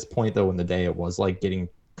 By this point though, in the day, it was like it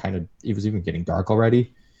was even getting dark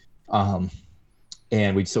already.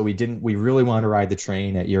 And we really wanted to ride the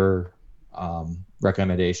train at your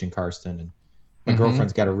recommendation, Carsten. And my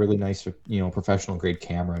girlfriend's got a really nice, professional grade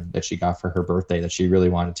camera that she got for her birthday that she really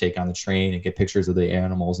wanted to take on the train and get pictures of the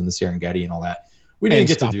animals in the Serengeti and all that. We didn't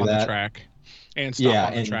get to do that. The track. And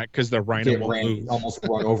stop on the track because the rhino won't move. Almost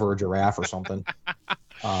run over a giraffe or something.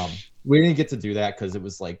 We didn't get to do that because it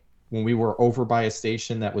was like when we were over by a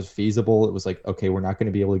station that was feasible, it was like, okay, we're not going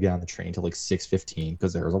to be able to get on the train till like 6:15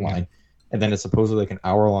 because there was a line. And then it's supposedly like an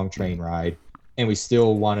hour-long train ride. And we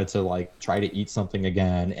still wanted to like try to eat something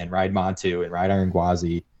again and ride Montu and ride Iron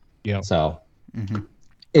Gwazi. Yeah. So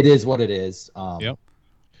it is what it is. Yep.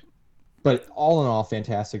 But all in all,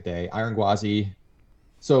 fantastic day. Iron Gwazi.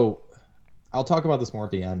 So I'll talk about this more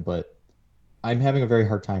at the end, but I'm having a very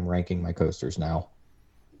hard time ranking my coasters now.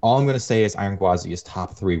 All I'm going to say is Iron Gwazi is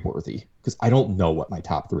top 3 worthy because I don't know what my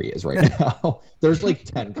top 3 is right now. There's like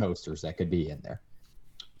 10 coasters that could be in there.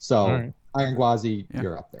 So right. Iron Gwazi,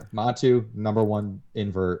 you're up there. Montu, number 1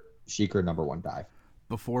 invert. Sheikra, number 1 dive.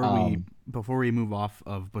 Before we move off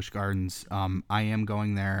of Busch Gardens, I am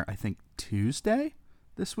going there, I think, Tuesday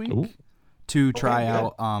this week. Ooh. To try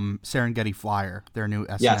out Serengeti Flyer, their new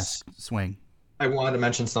SNS swing. I wanted to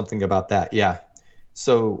mention something about that. Yeah.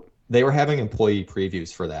 So they were having employee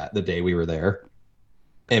previews for that the day we were there,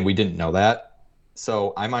 and we didn't know that.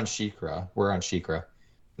 So I'm on Sheikra. We're on Sheikra.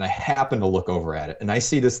 And I happen to look over at it, and I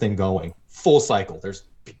see this thing going full cycle. There's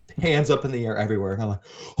hands up in the air everywhere. And I'm like,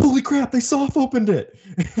 holy crap, they soft opened it.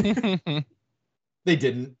 They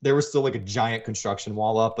didn't. There was still like a giant construction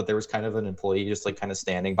wall up, but there was kind of an employee just like kind of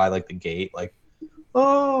standing by like the gate, like,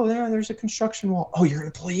 oh, there's a construction wall. Oh, you're an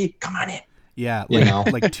employee. Come on in. Yeah.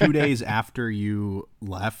 Like 2 days after you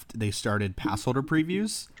left, they started pass holder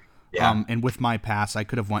previews. Yeah. And with my pass, I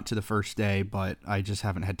could have went to the first day, but I just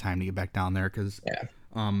haven't had time to get back down there because,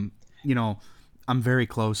 I'm very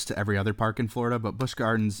close to every other park in Florida, but Busch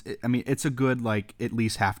Gardens, it's a good, like, at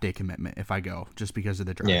least half-day commitment if I go, just because of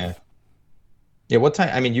the drive. Yeah. Yeah, what time?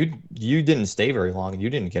 I mean, you didn't stay very long. You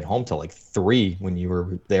didn't get home till like 3 when you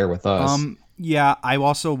were there with us. Yeah, I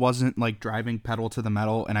also wasn't like driving pedal to the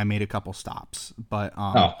metal, and I made a couple stops. But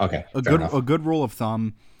okay. A good rule of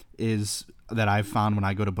thumb is that I've found when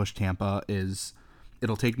I go to Busch Tampa is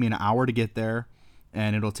it'll take me an hour to get there,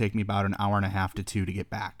 and it'll take me about an hour and a half to 2 to get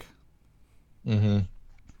back. Mm-hmm.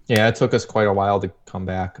 Yeah, it took us quite a while to come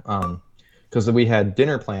back because we had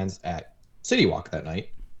dinner plans at City Walk that night.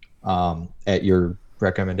 At your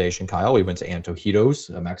recommendation, Kyle, we went to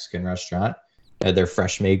Antojitos, a Mexican restaurant. Had their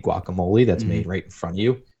fresh made guacamole that's made right in front of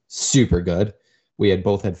you. Super good. We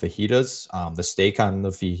both had fajitas. The steak on the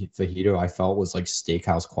fajita I felt was like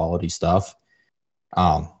steakhouse quality stuff.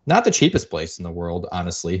 Not the cheapest place in the world,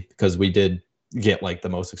 honestly, because we did get like the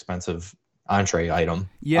most expensive entree item.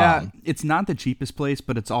 Yeah, it's not the cheapest place,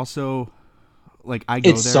 but it's also like I go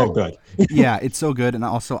there. It's so good. Yeah, it's so good. And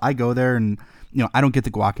also I go there and I don't get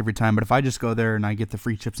the guac every time, but if I just go there and I get the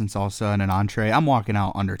free chips and salsa and an entree, I'm walking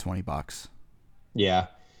out under $20. Yeah.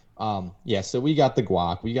 So we got the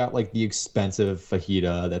guac. We got like the expensive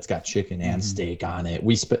fajita that's got chicken and steak on it.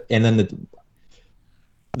 And then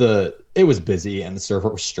it was busy and the server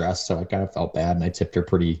was stressed, so I kind of felt bad and I tipped her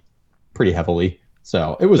pretty heavily.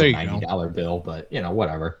 So it was a $90 bill, but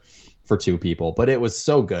whatever for 2 people. But it was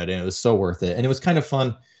so good and it was so worth it. And it was kind of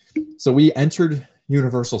fun. So we entered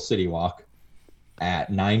Universal City Walk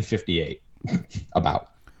at 9:58 about.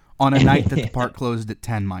 On a night that the park closed at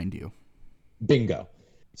 10, mind you. Bingo.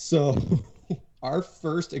 So our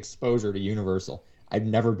first exposure to Universal, I'd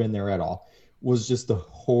never been there at all, was just the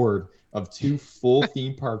horde of 2 full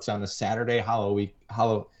theme parks on a Saturday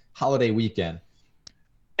holiday weekend.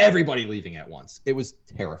 Everybody leaving at once. It was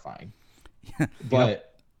terrifying.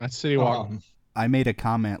 But that's City Walk. I made a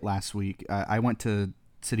comment last week. I went to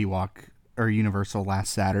City Walk or Universal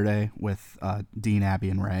last Saturday with Dean, Abby,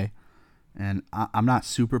 and Ray. And I'm not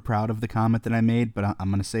super proud of the comment that I made, but I'm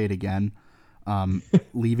going to say it again.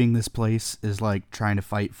 Leaving this place is like trying to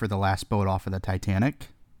fight for the last boat off of the Titanic.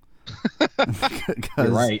 You're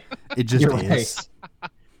right. It just is.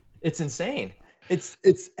 Right. It's insane.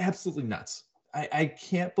 It's absolutely nuts. I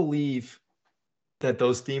can't believe that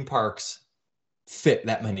those theme parks fit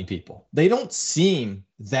that many people. They don't seem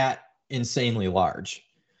that insanely large.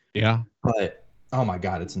 Yeah. But oh my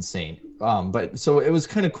God, it's insane. But so it was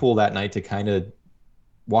kind of cool that night to kind of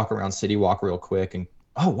walk around City Walk real quick and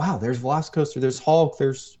oh wow, there's Velocicoaster, there's Hulk,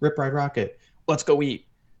 there's Rip Ride Rocket. Let's go eat.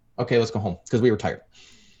 Okay, let's go home because we were tired.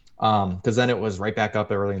 Because then it was right back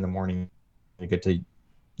up early in the morning to get to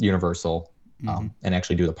Universal and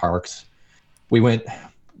actually do the parks.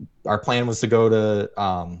 Our plan was to go to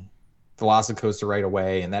Velocicoaster right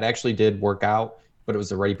away, and that actually did work out, but it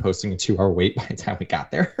was already posting a 2-hour wait by the time we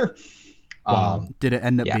got there. Did it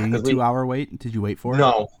end up being a 2-hour wait? Did you wait for it?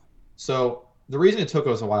 No. So the reason it took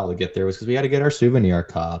us a while to get there was because we had to get our souvenir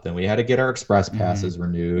cup and we had to get our express passes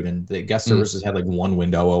renewed, and the guest services had like one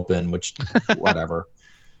window open, which whatever.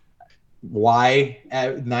 Why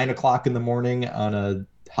at 9:00 in the morning on a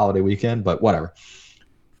holiday weekend, but whatever.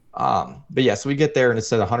 But yeah, so we get there and it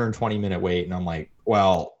said 120-minute wait, and I'm like,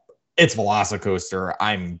 well, it's Velocicoaster,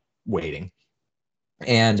 I'm waiting.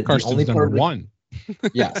 And Carsten's the only number part one.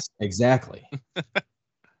 Yes, exactly.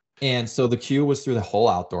 And so the queue was through the whole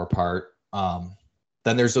outdoor part.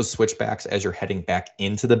 Then there's those switchbacks as you're heading back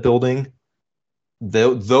into the building.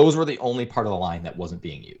 Those were the only part of the line that wasn't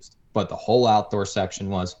being used, but the whole outdoor section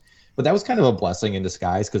was. But that was kind of a blessing in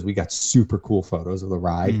disguise because we got super cool photos of the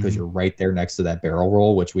ride because you're right there next to that barrel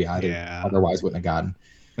roll, which we otherwise wouldn't have gotten.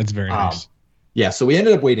 That's very nice. Yeah, so we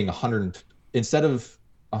ended up waiting 100 instead of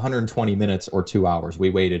 120 minutes or 2 hours.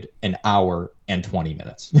 We waited an hour and 20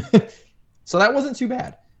 minutes. So that wasn't too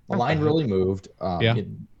bad. The line really moved.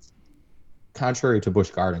 Contrary to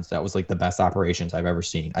Busch Gardens, that was like the best operations I've ever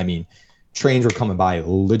seen. I mean, trains were coming by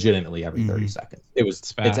legitimately every 30 seconds.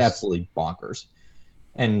 It's absolutely bonkers.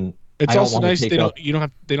 And it's also nice they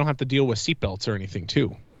don't have to deal with seatbelts or anything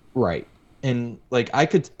too. Right. And like I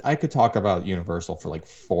could talk about Universal for like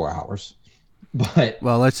 4 hours. But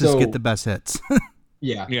well, let's just get the best hits.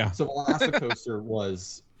 Yeah. So Velocicoaster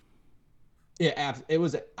was it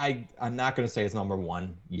was I'm not going to say it's number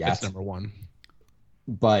one yet. It's number one.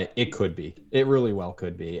 But it could be. It really well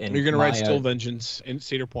could be. And you're going to ride Steel Vengeance in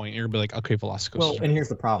Cedar Point, and you're going to be like, okay, Velocicoaster. Well, and here's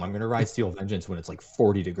the problem. I'm going to ride Steel Vengeance when it's like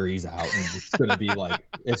 40 degrees out, and it's going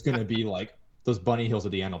to be like those bunny hills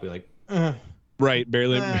at the end. I'll be like, right,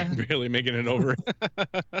 barely making it over.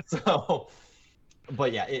 So,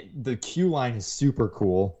 but yeah, the queue line is super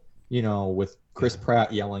cool. You know, with Chris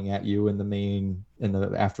Pratt yelling at you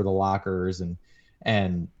after the lockers and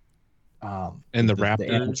the Raptors, the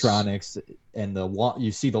animatronics, and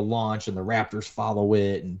you see the launch and the Raptors follow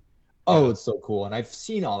it, and it's so cool. And I've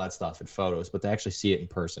seen all that stuff in photos, but to actually see it in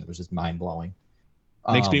person was just mind blowing.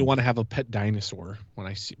 Makes me want to have a pet dinosaur when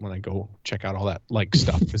I go check out all that like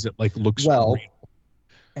stuff because it like looks real.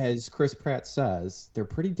 As Chris Pratt says, they're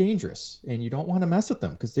pretty dangerous, and you don't want to mess with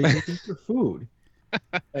them because they think they're food.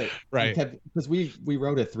 Right? Because we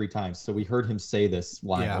wrote it 3 times, so we heard him say this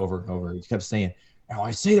line over and over. He kept saying, "Now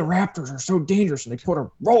I say the Raptors are so dangerous, and they put a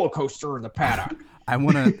roller coaster in the paddock." I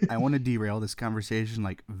want to derail this conversation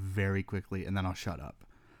like very quickly, and then I'll shut up.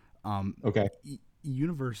 Okay.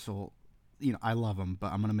 Universal, I love them,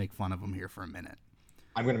 but I'm gonna make fun of them here for a minute.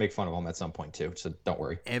 I'm gonna make fun of them at some point too, so don't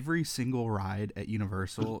worry. Every single ride at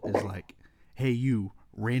Universal is like, "Hey, you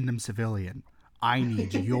random civilian, I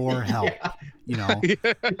need your help,"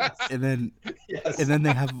 and then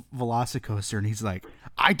they have Velocicoaster, and he's like,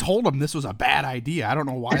 "I told him this was a bad idea. I don't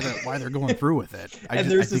know why they're going through with it."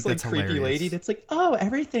 There's this like creepy lady that's like, "Oh,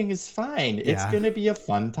 everything is fine. It's gonna be a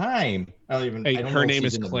fun time." Her name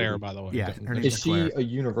is Claire, by the way. Yeah, her name is she a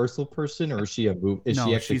Universal person or is she a movie?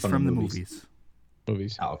 No, she's from the movies.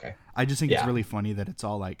 Oh, okay. I just think it's really funny that it's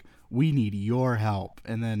all like, "We need your help,"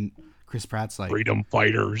 and then Chris Pratt's like, "Freedom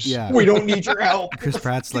fighters. Yeah, we don't need your help." Chris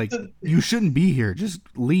Pratt's like, "You shouldn't be here. Just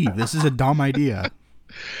leave. This is a dumb idea."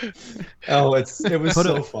 Oh, it was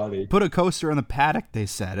so funny. Put a coaster in the paddock, they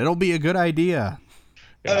said. It'll be a good idea.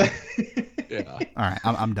 Yeah. All right,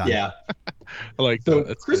 I'm done. Yeah. I like so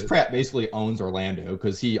that. Chris Pratt basically owns Orlando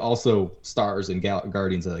because he also stars in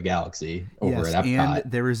Guardians of the Galaxy over at Epcot.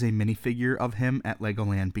 And there is a minifigure of him at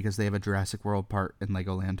Legoland because they have a Jurassic World part in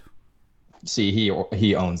Legoland. See,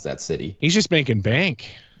 he owns that city. He's just making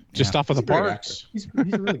bank just off of the parks. He's a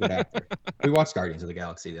really good actor. We watched Guardians of the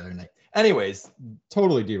Galaxy the other night. Anyways,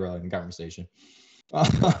 totally derailing the conversation.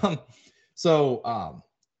 So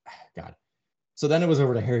then it was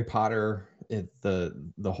over to Harry Potter at the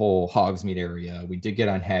whole Hogsmeade area. We did get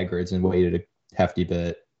on Hagrid's and waited a hefty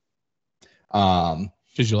bit.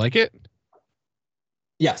 Did you like it?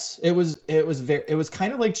 Yes, it was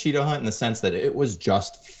kind of like Cheetah Hunt in the sense that it was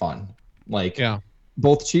just fun. Like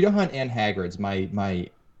both Cheetah Hunt and Hagrid's, my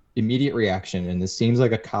immediate reaction, and this seems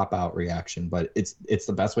like a cop-out reaction, but it's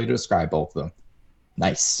the best way to describe both of them.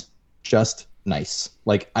 Nice. Just nice.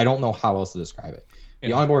 Like, I don't know how else to describe it. Yeah.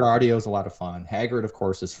 The onboard audio is a lot of fun. Hagrid, of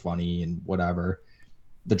course, is funny and whatever.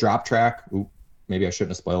 The drop track, maybe I shouldn't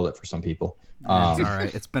have spoiled it for some people. It's all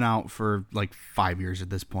right. It's been out for like 5 years at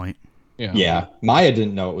this point. Yeah. Maya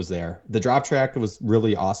didn't know it was there. The drop track was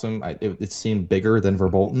really awesome. It seemed bigger than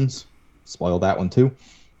Verbolten's. Spoiled that one too.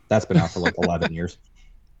 That's been out for like 11 years.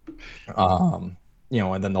 And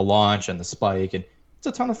then the launch and the spike, and it's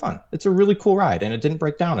a ton of fun. It's a really cool ride, and it didn't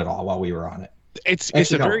break down at all while we were on it.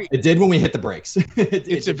 It did when we hit the brakes.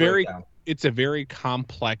 It's a very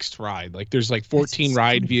complex ride. Like there's like 14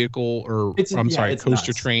 ride vehicle coaster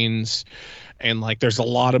nuts. Trains, and like there's a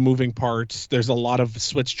lot of moving parts. There's a lot of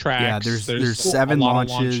switch tracks. Yeah, there's 7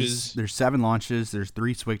 launches. There's 7 launches. There's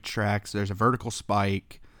 3 switch tracks. There's a vertical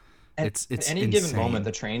spike. It's at any insane. given moment,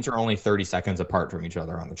 the trains are only 30 seconds apart from each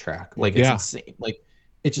other on the track. Like it's insane. Like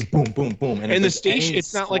it's just boom, boom, boom. And the station,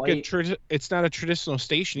 it's not like it's not a traditional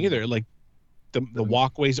station either. Like the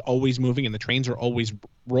walkway's always moving and the trains are always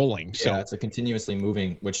rolling. So it's a continuously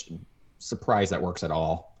moving, which surprised that works at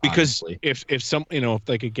all. Because honestly. if some if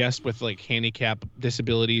like a guest with like handicap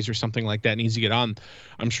disabilities or something like that needs to get on,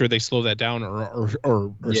 I'm sure they slow that down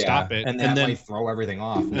or stop it, and then might throw everything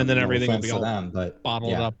off, and then everything will be all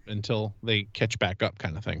bottled up until they catch back up,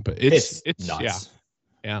 kind of thing. But it's nuts.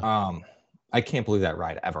 Yeah. I can't believe that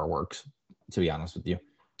ride ever works, to be honest with you.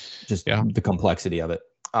 Just the complexity of it.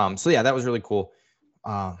 That was really cool.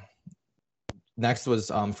 Next was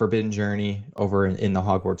Forbidden Journey over in the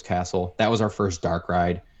Hogwarts Castle. That was our first dark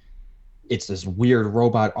ride. It's this weird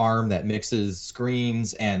robot arm that mixes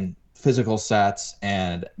screens and physical sets,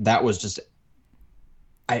 and that was just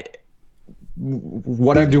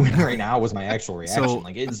what I'm doing right now was my actual reaction. So,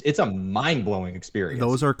 like it's a mind-blowing experience.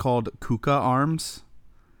 Those are called Kuka arms.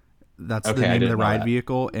 That's the name of the ride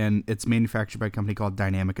vehicle, and it's manufactured by a company called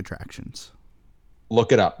Dynamic Attractions.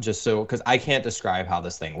 Look it up, just so, because I can't describe how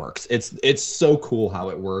this thing works. It's so cool how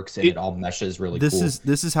it works, and it all meshes really cool.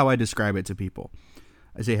 This is how I describe it to people.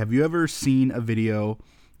 I say, have you ever seen a video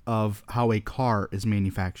of how a car is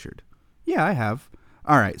manufactured? Yeah, I have.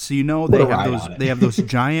 All right, so they have those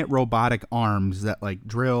giant robotic arms that like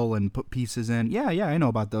drill and put pieces in. Yeah, I know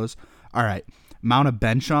about those. All right, mount a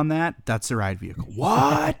bench on that. That's the ride vehicle.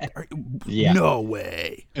 What? No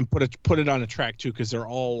way. And put it on a track too, because they're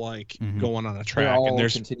all like going on a track, they're all and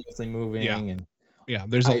there's continuously moving.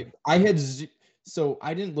 There's so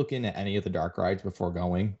I didn't look into any of the dark rides before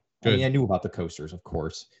going. Good. I mean, I knew about the coasters, of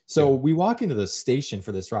course. So we walk into the station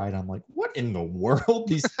for this ride. I'm like, what in the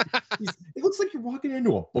world? It looks like you're walking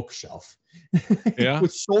into a bookshelf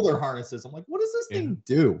with shoulder harnesses. I'm like, what does this thing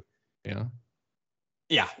do?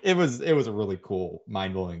 Yeah, it was a really cool,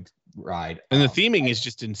 mind-blowing ride. And the theming is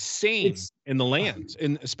just insane in the lands,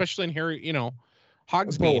 and especially in here,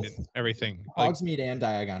 Hogsmeade and everything. Hogsmeade and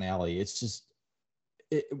Diagon Alley. It's just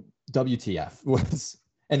WTF was,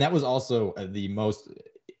 and that was also the most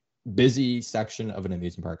busy section of an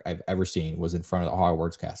amusement park I've ever seen was in front of the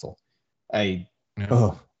Hogwarts Castle.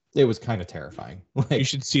 It was kind of terrifying. Like, you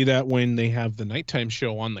should see that when they have the nighttime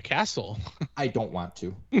show on the castle. I don't want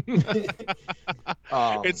to.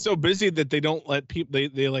 It's so busy that they don't let people.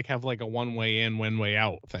 They like have like a one way in, one way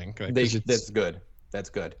out thing. Like, that's good. That's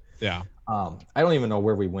good. Yeah. I don't even know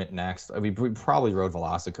where we went next. I mean, we probably rode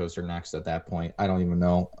Velocicoaster next at that point. I don't even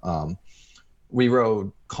know. We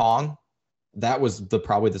rode Kong. That was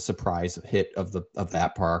probably the surprise hit of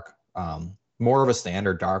that park. More of a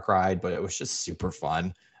standard dark ride, but it was just super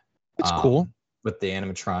fun. It's cool with the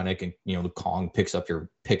animatronic, and the Kong picks up your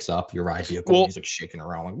ride vehicle. And he's like shaking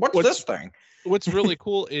around. Like, what's this thing? What's really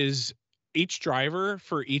cool is each driver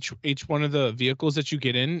for each one of the vehicles that you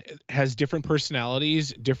get in has different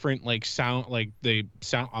personalities, different like sound, like they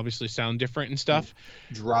obviously sound different and stuff.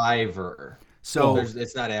 Driver. So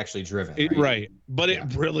it's not actually driven, right? But it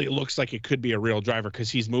really looks like it could be a real driver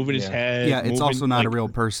because he's moving his head. Yeah, it's also not a real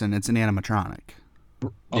person. It's an animatronic.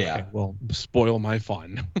 Okay, well, spoil my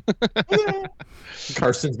fun.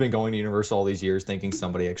 Carsten's been going to Universal all these years thinking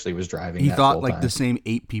somebody actually was driving. He thought like the same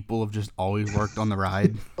 8 people have just always worked on the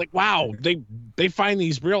ride. Like, wow, they find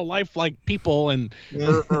these real life like people and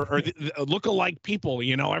or look alike people.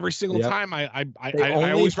 Every single time I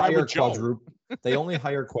always ride with Joe. They only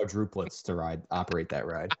hire quadruplets to operate that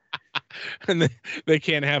ride, and they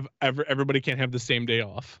can't have everybody can't have the same day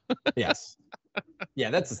off. Yes, yeah,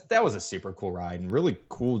 that was a super cool ride and really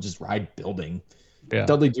cool just ride building. Yeah,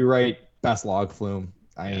 Dudley Do Right, best log flume.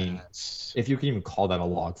 I mean, if you can even call that a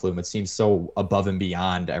log flume, it seems so above and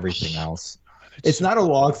beyond everything else. It's not a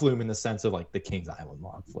log flume in the sense of like the Kings Island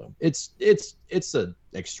log flume. It's a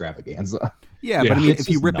extravaganza. Yeah, but I mean, It's if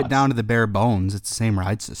you just rip it nuts. down to the bare bones, it's the same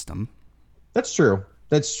ride system. That's true.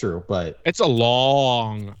 But It's a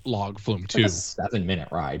long log flume it's too. like a 7-minute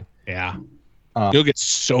ride. Yeah. You'll get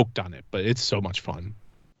soaked on it, but it's so much fun.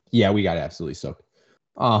 Yeah, we got absolutely soaked.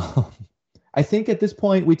 I think at this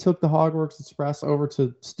point we took the Hogwarts Express over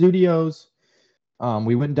to Studios.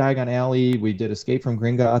 We went Diagon Alley. We did Escape from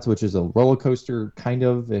Gringotts, which is a roller coaster kind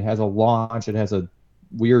of. It has a launch. It has a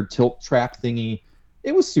weird tilt track thingy.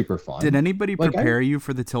 It was super fun. Did anybody prepare you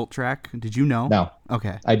for the tilt track? Did you know? No.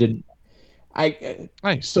 Okay. I didn't.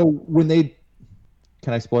 Nice. So when they,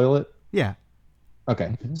 can I spoil it? Yeah.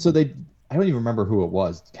 Okay. So I don't even remember who it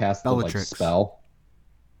was. Cast the like spell.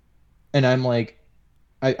 And I'm like,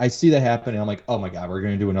 I see that happen, and I'm like, oh my god, we're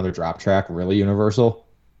gonna do another drop track, really, Universal?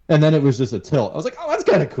 And then it was just a tilt. I was like, oh, that's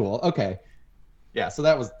kind of cool. Okay. Yeah, so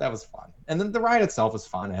that was fun. And then the ride itself was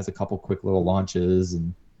fun. It has a couple quick little launches,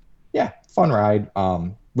 and yeah, fun ride.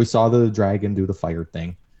 We saw the dragon do the fire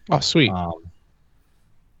thing. Oh, sweet. I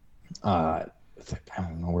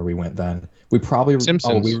don't know where we went then. We probably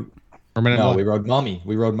Simpsons. we rode Mummy.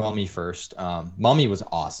 We rode Mummy first. Mummy was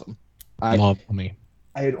awesome. I love Mummy.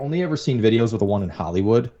 I had only ever seen videos of the one in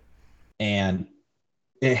Hollywood, and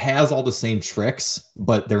it has all the same tricks,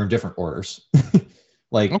 but they're in different orders.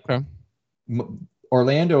 Like, okay.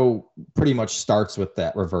 Orlando pretty much starts with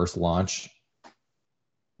that reverse launch,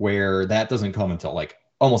 where that doesn't come until like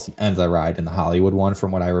almost the end of the ride in the Hollywood one,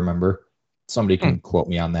 from what I remember. Somebody can quote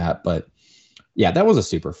me on that, but yeah, that was a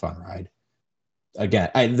super fun ride. Again,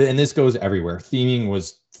 and this goes everywhere. Theming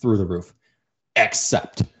was through the roof,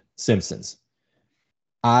 except Simpsons.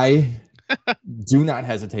 I do not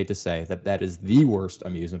hesitate to say that is the worst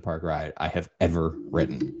amusement park ride I have ever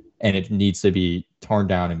ridden, and it needs to be torn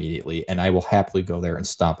down immediately, and I will happily go there and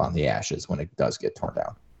stomp on the ashes when it does get torn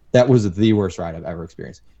down. That was the worst ride I've ever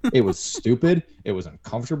experienced. It was stupid. It was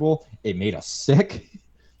uncomfortable. It made us sick.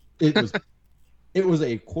 It was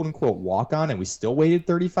a quote unquote walk on, and we still waited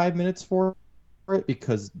 35 minutes for it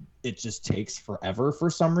because it just takes forever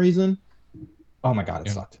for some reason. Oh my god,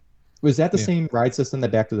 it sucked. Was that the same ride system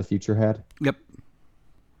that Back to the Future had? Yep.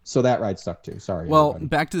 So that ride sucked too. Sorry. Well, everybody.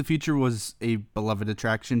 Back to the Future was a beloved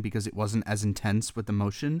attraction because it wasn't as intense with the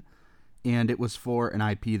motion, and it was for an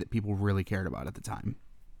IP that people really cared about at the time.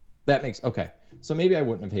 That makes okay. So maybe I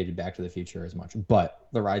wouldn't have hated Back to the Future as much, but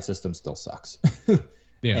the ride system still sucks.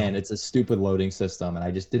 Yeah. And it's a stupid loading system, and I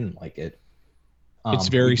just didn't like it. It's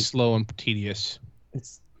very slow and tedious.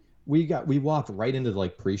 We walked right into the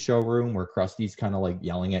like pre-show room where Krusty's kind of like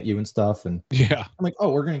yelling at you and stuff, and yeah, I'm like,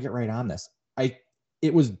 oh, we're gonna get right on this.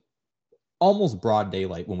 It was almost broad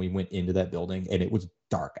daylight when we went into that building, and it was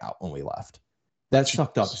dark out when we left. That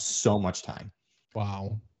sucked up so much time.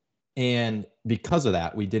 Wow. And because of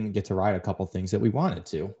that, we didn't get to ride a couple things that we wanted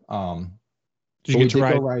to. Did you get to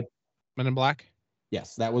ride Men in Black?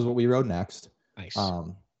 Yes, that was what we rode next. Nice.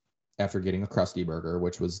 After getting a Krusty Burger,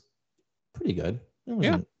 which was pretty good. It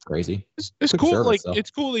wasn't crazy. It's cool. Service, like it's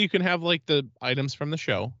cool that you can have like the items from the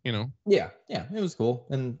show, you know. Yeah, it was cool,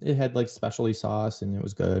 and it had like specialty sauce, and it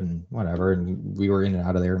was good, and whatever. And we were in and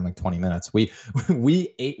out of there in like 20 minutes. We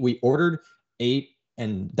ordered, ate,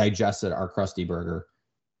 and digested our Krusty Burger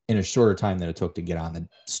in a shorter time than it took to get on the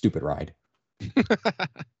stupid ride.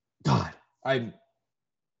 God, I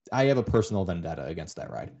have a personal vendetta against that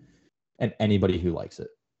ride, and anybody who likes it.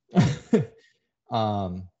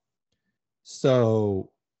 So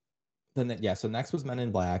then, so next was Men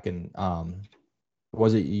in Black, and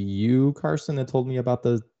was it you, Carsten, that told me about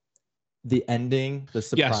the ending, the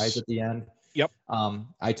surprise at the end? Yep.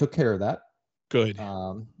 I took care of that. Good.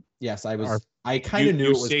 Yes, I kind of knew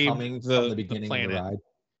it was coming from the beginning of the ride.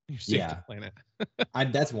 You saved the planet.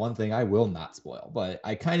 That's one thing I will not spoil, but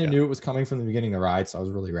I kind of knew it was coming from the beginning of the ride, so I was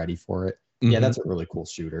really ready for it. Mm-hmm. Yeah, that's a really cool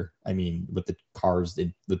shooter. I mean, with the cars,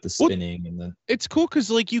 with the spinning and the. It's cool because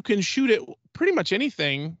like you can shoot it pretty much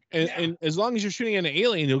anything, and as long as you're shooting an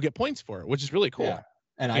alien, you'll get points for it, which is really cool. Yeah,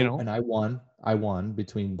 and I won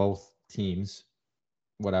between both teams,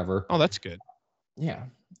 whatever. Oh, that's good. Yeah.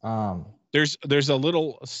 There's a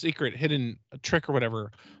little secret hidden trick or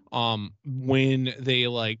whatever. When they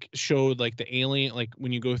like showed like the alien, like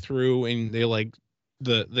when you go through and they like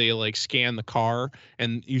scan the car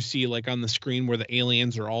and you see like on the screen where the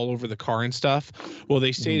aliens are all over the car and stuff. Well,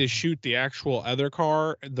 they say to shoot the actual other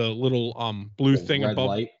car, the little blue thing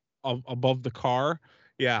above the car.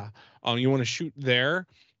 Yeah. You want to shoot there?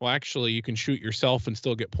 Well, actually, you can shoot yourself and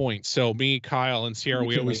still get points. So me, Kyle, and Sierra,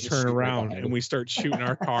 we always turn around and we start shooting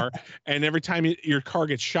our car. And every time your car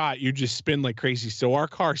gets shot, you just spin like crazy. So our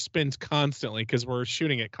car spins constantly because we're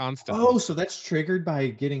shooting it constantly. Oh, so that's triggered by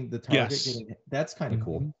getting the target. Yes. That's kind of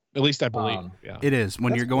cool. At least I believe. Yeah. It is.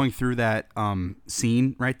 When you're going through that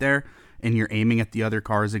scene right there and you're aiming at the other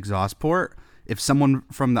car's exhaust port, if someone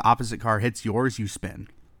from the opposite car hits yours, you spin.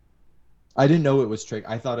 I didn't know it was trick.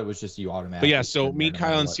 I thought it was just you automatically. But yeah, so me,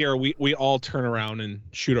 Kyle, and Sierra, we all turn around and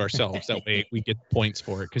shoot ourselves. That way we get points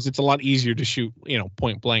for it because it's a lot easier to shoot,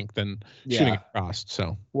 point blank than shooting across.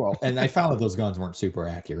 So well, and I found that those guns weren't super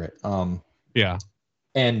accurate. Yeah,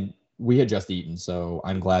 and we had just eaten, so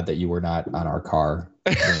I'm glad that you were not on our car.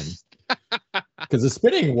 Because the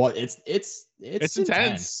spinning, it's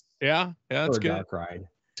intense. Yeah, it's good. Dark ride.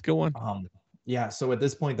 It's a good one. Yeah. So at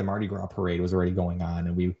this point, the Mardi Gras parade was already going on,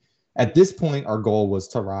 and at this point, our goal was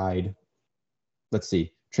to ride, let's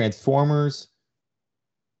see, Transformers,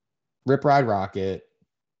 Rip Ride Rocket,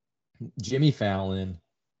 Jimmy Fallon,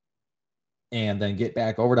 and then get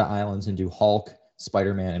back over to Islands and do Hulk,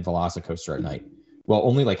 Spider-Man, and Velocicoaster at night. Well,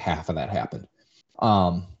 only like half of that happened.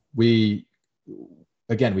 We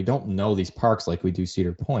don't know these parks like we do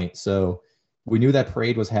Cedar Point, so we knew that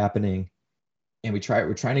parade was happening, and we're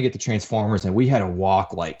trying to get the Transformers, and we had to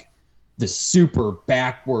walk like the super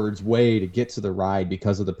backwards way to get to the ride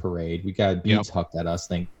because of the parade. We got beats hucked at us,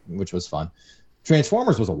 which was fun.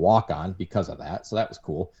 Transformers was a walk-on because of that, so that was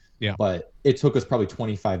cool. Yeah. But it took us probably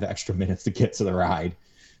 25 extra minutes to get to the ride,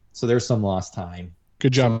 so there's some lost time.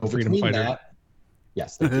 Good job, Freedom Fighter.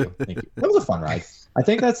 Yes, thank you. Thank you. That was a fun ride. I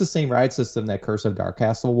think that's the same ride system that Curse of Dark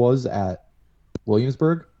Castle was at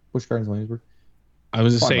Williamsburg, Busch Gardens, Williamsburg. I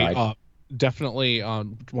was going to say, definitely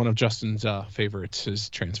one of Justin's favorites is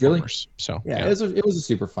Transformers. Really? So yeah. It was a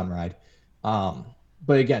super fun ride.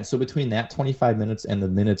 But again, so between that 25 minutes and the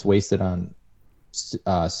minutes wasted on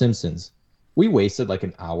Simpsons, we wasted like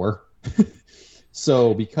an hour.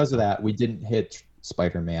 So because of that, we didn't hit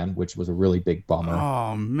Spider-Man, which was a really big bummer.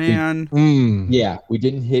 Oh man. We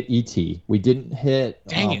didn't hit E.T. We didn't hit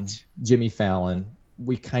Jimmy Fallon.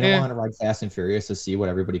 We kind of wanted to ride Fast and Furious to see what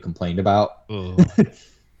everybody complained about.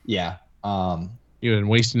 Yeah. You've been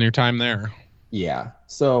wasting your time there. Yeah.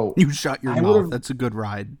 So you shut your mouth. That's a good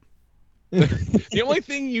ride. The only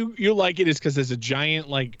thing you like it is because there's a giant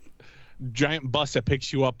bus that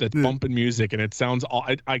picks you up that's bumping music, and it sounds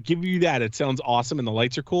I give you that, it sounds awesome and the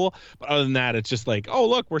lights are cool, but other than that, it's just like, oh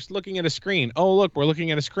look, we're looking at a screen, oh look, we're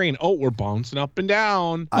looking at a screen, oh we're bouncing up and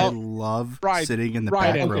down. I love sitting in the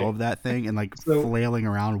back row of that thing and flailing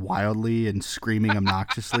around wildly and screaming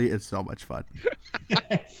obnoxiously. It's so much fun.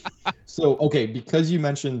 So because you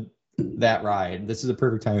mentioned that ride, this is a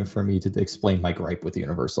perfect time for me to explain my gripe with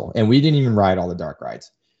Universal, and we didn't even ride all the dark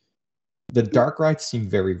rides. The dark rides seem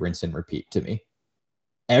very rinse and repeat to me.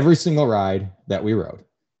 Every single ride that we rode,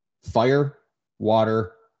 fire,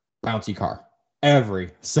 water, bouncy car,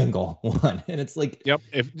 every single one. And it's like, yep,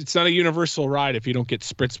 if it's not a Universal ride if you don't get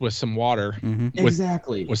spritzed with some water.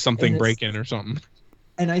 Exactly. With something breaking or something.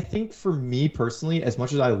 And I think for me personally, as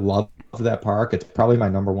much as I love that park, it's probably my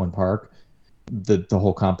number one park, the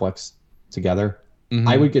whole complex together.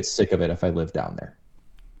 I would get sick of it if I lived down there.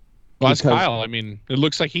 Well, that's Kyle. I mean, it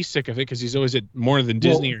looks like he's sick of it because he's always at more than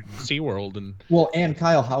Disney or SeaWorld. And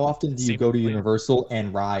Kyle, how often do you go to Universal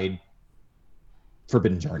and ride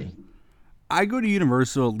Forbidden Journey? I go to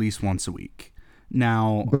Universal at least once a week.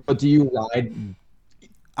 Now, but do you ride?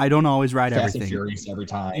 I don't always ride Fast everything. And Furious every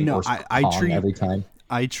time. No, I treat every time.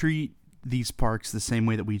 I treat these parks the same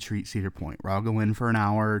way that we treat Cedar Point, where I'll go in for an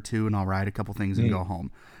hour or two and I'll ride a couple things and go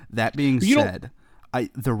home. That being said,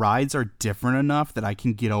 the rides are different enough that I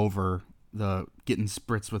can get over the getting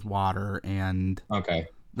spritzed with water and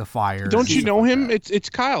the fire. Don't you know him? It's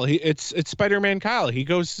Kyle. It's Spider-Man Kyle. He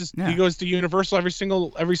goes to Universal every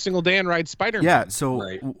single day and rides Spider-Man. Yeah. So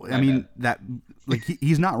I mean that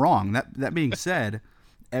he's not wrong. That being said,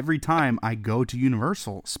 every time I go to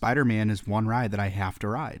Universal, Spider-Man is one ride that I have to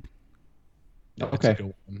ride.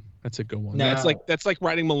 That's a good one. Now, that's like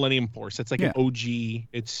riding Millennium Force. That's like an OG.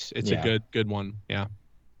 It's a good one. Yeah.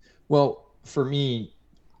 Well, for me,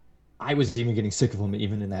 I was even getting sick of them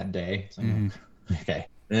even in that day. So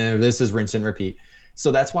this is rinse and repeat.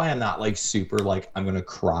 So that's why I'm not super I'm gonna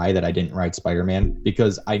cry that I didn't ride Spider-Man,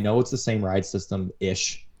 because I know it's the same ride system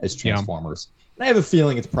ish as Transformers. And I have a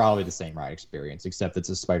feeling it's probably the same ride experience, except it's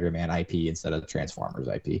a Spider-Man IP instead of Transformers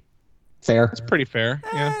IP. Fair? It's pretty fair.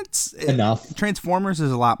 Yeah. It's enough. Transformers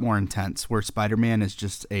is a lot more intense, where Spider-Man is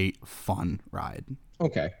just a fun ride.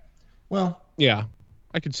 Okay. Well, yeah,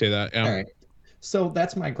 I could say that. Yeah. All right. So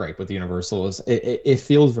that's my gripe with Universal is it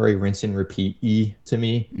feels very rinse and repeat-y to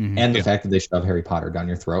me. Mhm. And the fact that they shove Harry Potter down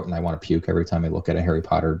your throat and I want to puke every time I look at a Harry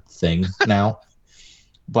Potter thing now.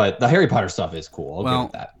 But the Harry Potter stuff is cool. I'll give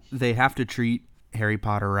it that. They have to treat Harry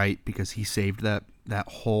Potter right because he saved that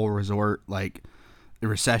whole resort. Like the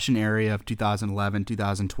recession area of 2011,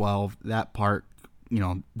 2012, that park,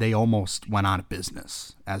 they almost went out of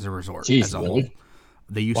business as a resort. Jeez, as a really? whole.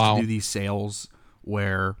 They used to do these sales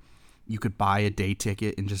where you could buy a day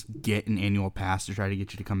ticket and just get an annual pass to try to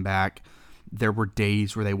get you to come back. There were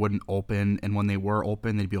days where they wouldn't open, and when they were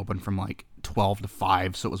open, they'd be open from like 12 to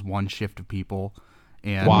 5, so it was one shift of people.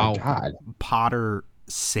 And God. Potter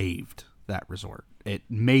saved that resort. It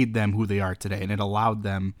made them who they are today, and it allowed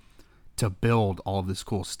them to build all of this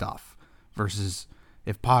cool stuff. Versus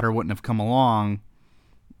if Potter wouldn't have come along,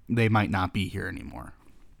 they might not be here anymore.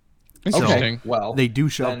 Interesting. So, well, they do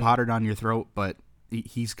shove Potter down your throat, but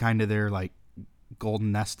he's kind of their like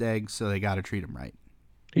golden nest egg, so they got to treat him right.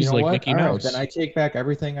 He's like what? Mickey All Mouse. right, then I take back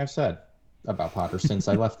everything I've said about Potter since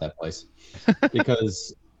I left that place.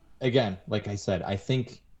 Because, again, like I said, I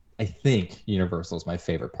think Universal is my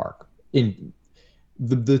favorite park. In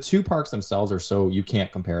the two parks themselves are so you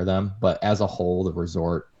can't compare them, but as a whole, the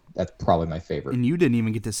resort, that's probably my favorite. And you didn't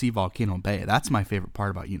even get to see Volcano Bay. That's my favorite part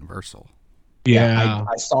about Universal. Yeah,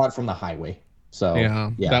 I saw it from the highway. So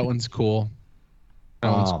yeah, that one's cool.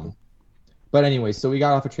 But anyway, so we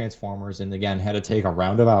got off of Transformers and again had to take a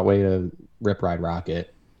roundabout way to Rip Ride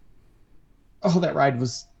Rocket. Oh, that ride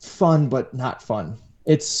was fun, but not fun.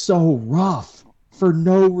 It's so rough for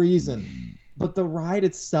no reason. But the ride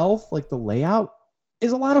itself, like the layout,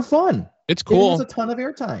 is a lot of fun. It's cool. It has a ton of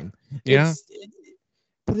airtime. Yeah.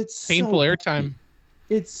 But it's painful so airtime. Bumpy.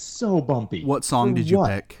 It's so bumpy. What song did you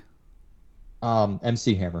pick?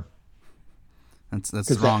 MC Hammer. That's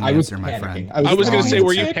the wrong answer, my friend. I was going to say,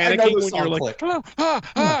 were you panicking when you're like, click.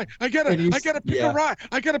 I gotta pick a ride.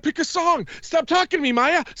 I gotta pick a song. Stop talking to me,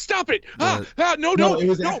 Maya. Stop it. No. I don't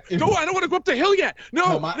want to go up the hill yet.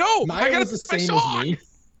 No. Maya I gotta was the pick same my song. as me.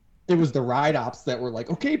 It was the ride ops that were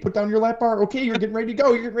like, okay, put down your lap bar. Okay, you're getting ready to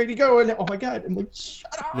go. You're getting ready to go. And oh my God, I'm like,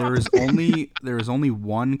 shut up. There is only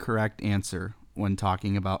one correct answer when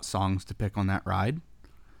talking about songs to pick on that ride.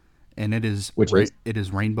 And it is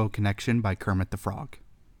Rainbow Connection by Kermit the Frog.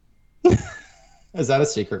 Is that a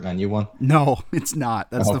secret menu one? No, it's not.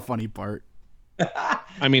 That's the funny part.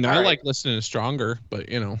 I mean, I like listening to Stronger, but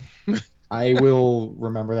I will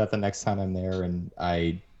remember that the next time I'm there, and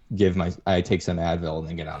I take some Advil and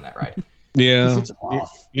then get on that ride. Yeah,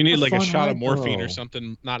 you need like a shot of morphine or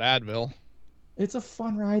something, not Advil. It's a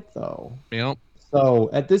fun ride though. Yep. So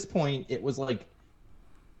at this point, it was like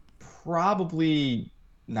probably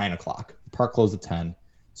 9 o'clock. The park closed at 10.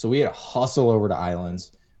 So we had to hustle over to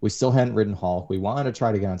Islands. We still hadn't ridden Hulk. We wanted to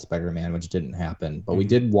try to get on Spider-Man, which didn't happen. But we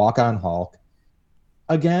did walk on Hulk.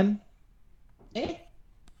 Again,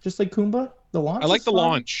 just like Kumba. The launch. I like the fun.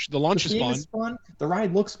 launch. The launch is fun. The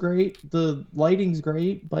ride looks great. The lighting's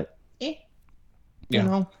great, but you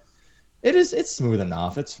know, it's smooth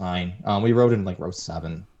enough. It's fine. We rode in like row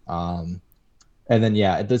 7. And then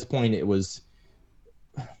at this point it was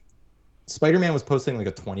Spider-Man was posting like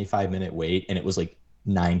a 25-minute wait, and it was like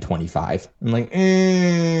 9:25. I'm like,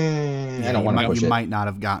 I don't want to push it. You might not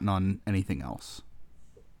have gotten on anything else.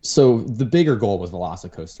 So the bigger goal was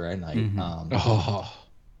Velocicoaster at night,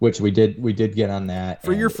 which we did get on that.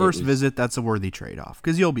 For your first visit, that's a worthy trade-off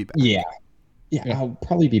because you'll be back. Yeah, I'll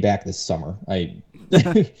probably be back this summer.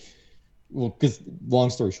 Well, because long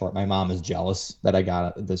story short, my mom is jealous that I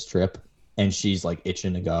got this trip. And she's like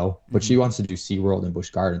itching to go, but she wants to do SeaWorld and Busch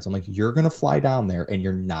Gardens. I'm like, you're going to fly down there and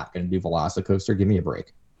you're not going to do Velocicoaster. Give me a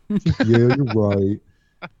break. Yeah, you're right.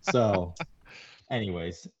 So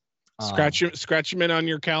anyways. Scratch him in on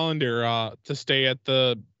your calendar to stay at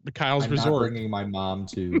the Kyle's Resort. I'm not bringing my mom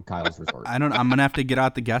to Kyle's Resort. I'm going to have to get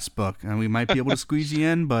out the guest book. And we might be able to squeeze you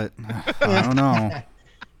in, but I don't know.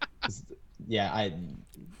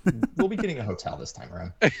 We'll be getting a hotel this time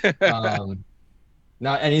around.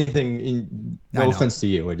 Not anything. No offense to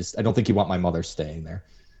you. I don't think you want my mother staying there.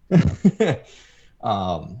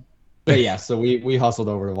 But so we hustled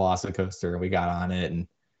over to Velocicoaster and we got on it, and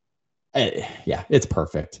it's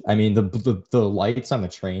perfect. I mean, the lights on the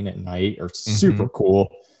train at night are super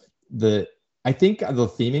cool. I think the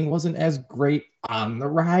theming wasn't as great on the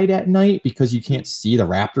ride at night because you can't see the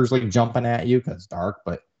raptors like jumping at you because it's dark.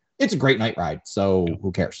 But it's a great night ride, so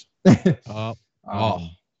who cares?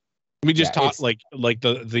 Let me just talk like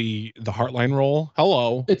the Heartline roll.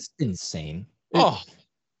 Hello. It's insane.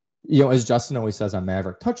 As Justin always says on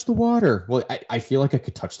Maverick, touch the water. Well, I feel like I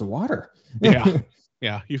could touch the water. Yeah.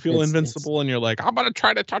 Yeah, you feel invincible, and you're like, I'm gonna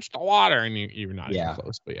try to touch the water, and you're not even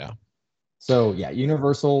close. But yeah. So yeah,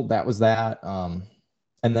 Universal, that was that.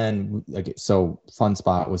 And then so Fun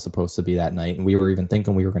Spot was supposed to be that night, and we were even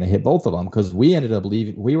thinking we were going to hit both of them because we ended up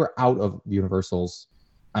leaving. We were out of Universal's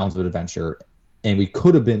Islands of Adventure, and we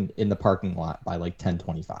could have been in the parking lot by like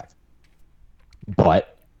 10:25.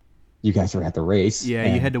 But you guys were at the race.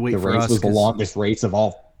 Yeah, you had to wait for us. The race was the longest race of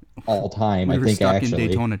all time. We I were think stuck actually in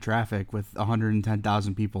Daytona traffic with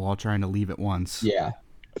 110,000 people all trying to leave at once. Yeah,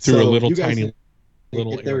 through a little tiny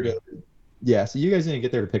little area. Yeah, so you guys didn't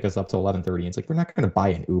get there to pick us up till 11:30. It's like we're not going to buy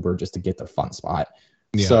an Uber just to get the Fun Spot.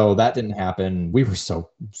 Yeah. So that didn't happen. We were so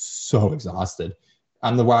exhausted.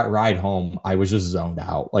 On the ride home, I was just zoned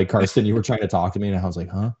out. Like Carsten, you were trying to talk to me, and I was like,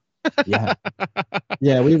 "Huh? Yeah,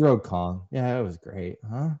 yeah." We rode Kong. Yeah, it was great.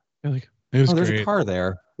 Huh? Like, it was there's great. A car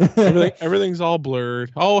there. Everything's all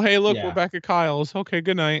blurred. Oh, hey, look, we're back at Kyle's. Okay,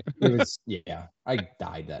 good night. It was I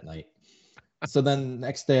died that night. So then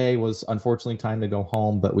next day was unfortunately time to go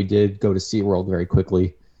home, but we did go to SeaWorld very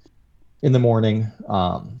quickly in the morning.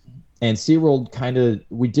 And SeaWorld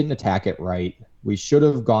we didn't attack it right. We should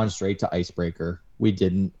have gone straight to Icebreaker. We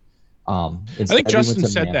didn't. I think Justin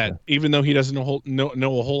said that, even though he doesn't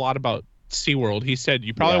know a whole lot about SeaWorld, he said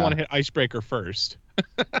you probably want to hit Icebreaker first.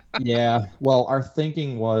 Yeah. Well, our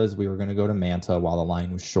thinking was we were going to go to Manta while the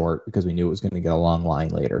line was short because we knew it was going to get a long line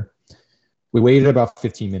later. We waited about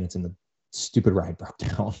 15 minutes and the stupid ride broke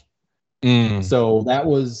down. So that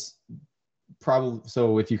was probably,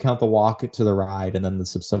 so if you count the walk to the ride and then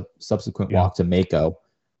the subsequent walk to Mako,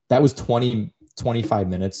 that was 25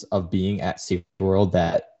 minutes of being at SeaWorld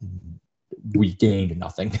that we gained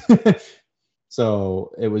nothing.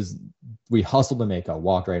 So we hustled to Mako,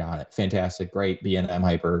 walked right on it. Fantastic, great, B&M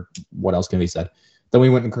Hyper. What else can be said? Then we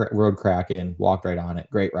went and rode Kraken, walked right on it.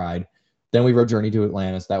 Great ride. Then we rode Journey to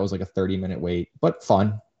Atlantis. That was like a 30-minute wait, but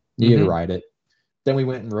fun. Needed to ride it. Then we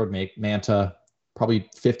went and rode Manta, probably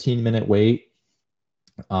 15-minute wait.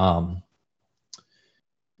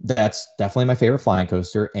 That's definitely my favorite flying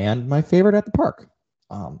coaster and my favorite at the park.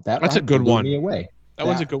 That's a good one. Blew me away. That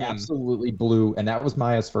one's a good one. Absolutely Absolutely blew, and that was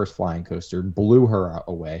Maya's first flying coaster. Blew her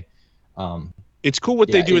away. It's cool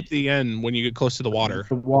what they do at the end when you get close to the water.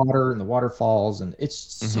 The water and the waterfalls, and it's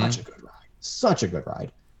such a good ride. Such a good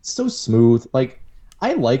ride. So smooth. Like,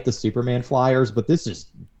 I like the Superman flyers, but this just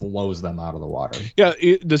blows them out of the water. Yeah,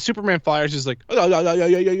 the Superman flyers is like, you know.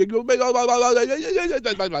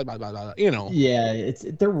 Yeah,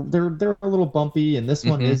 they're a little bumpy, and this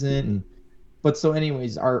one isn't. But so,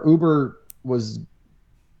 anyways, our Uber was,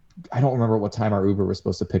 I don't remember what time our Uber was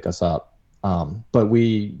supposed to pick us up. But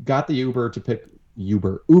we got the Uber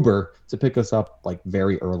to pick us up like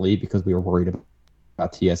very early because we were worried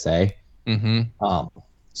about TSA.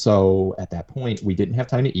 So at that point, we didn't have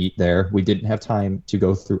time to eat there. We didn't have time to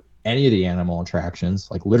go through any of the animal attractions,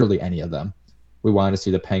 like literally any of them. We wanted to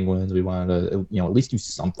see the penguins. We wanted to, at least do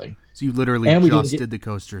something. So you literally just did the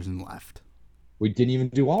coasters and left. We didn't even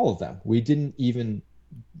do all of them. We didn't even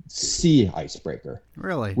see Icebreaker.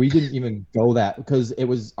 Really? We didn't even go that because it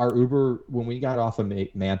was our Uber. When we got off of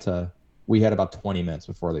Manta, we had about 20 minutes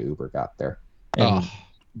before the Uber got there. And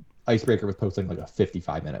Icebreaker was posting like a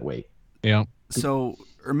 55-minute wait. Yeah. So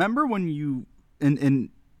remember when you and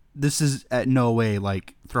this is at no way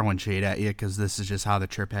like throwing shade at you because this is just how the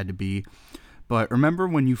trip had to be. But remember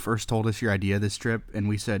when you first told us your idea of this trip and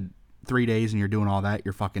we said 3 days and you're doing all that?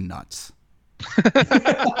 You're fucking nuts.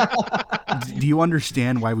 Do you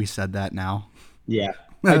understand why we said that now? Yeah,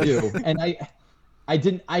 I do. And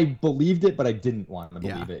I believed it, but I didn't want to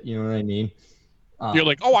believe it. You know what I mean? You're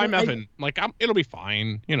like, oh, I'm Evan. It'll be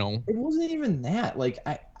fine. It wasn't even that. Like,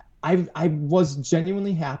 I was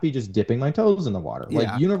genuinely happy just dipping my toes in the water.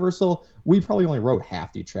 Like Universal, we probably only rode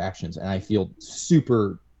half the attractions, and I feel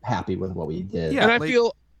super happy with what we did. Yeah, and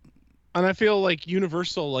I feel like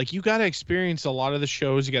Universal, like you got to experience a lot of the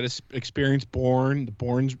shows. You got to experience Bourne.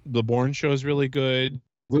 The Bourne show is really good.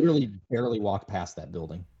 Literally barely walked past that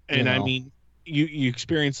building. And I mean, you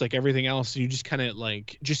experience like everything else. You just kind of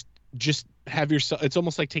like just have yourself. It's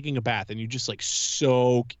almost like taking a bath, and you just like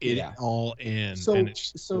soak it all in. So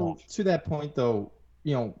to that point though,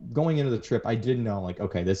 going into the trip, I did know like,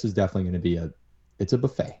 okay, this is definitely going to be it's a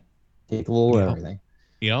buffet. Take a little of everything.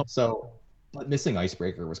 Yep. So. But missing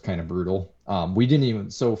Icebreaker was kind of brutal. We didn't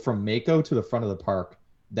even, so from Mako to the front of the park,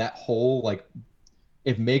 that whole, like,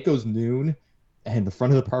 if Mako's noon and the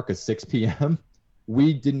front of the park is 6 p.m.,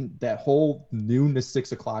 that whole noon to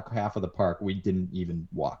 6 o'clock half of the park, we didn't even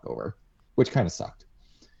walk over, which kind of sucked.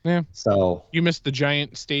 Yeah. So. You missed the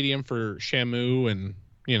giant stadium for Shamu and,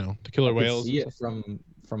 the killer whales. See it from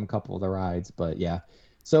a couple of the rides, but yeah.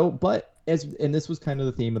 So, but and this was kind of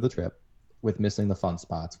the theme of the trip, with missing the fun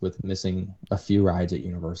spots, with missing a few rides at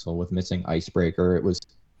Universal, with missing Icebreaker. It was,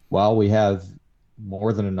 well, we have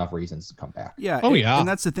more than enough reasons to come back. Yeah. And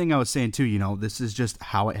that's the thing I was saying too. This is just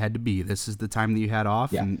how it had to be. This is the time that you had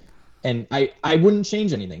off. Yeah. And I wouldn't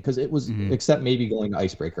change anything because it was, except maybe going to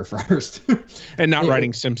Icebreaker first. And not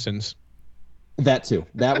riding Simpsons. That too.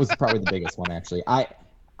 That was probably the biggest one, actually.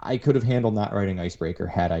 I could have handled not riding Icebreaker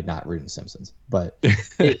had I not ridden Simpsons. But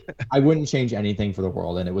I wouldn't change anything for the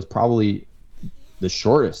world. And it was probably the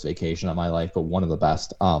shortest vacation of my life, but one of the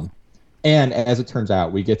best. And as it turns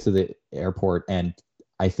out, we get to the airport, and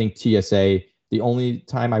I think TSA, the only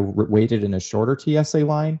time I waited in a shorter TSA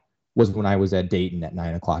line was when I was at Dayton at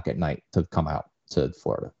 9:00 at night to come out to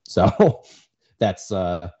Florida. So that's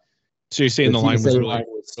so you're saying the line was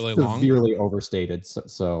really long, severely overstated.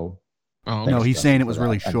 So no, he's saying it was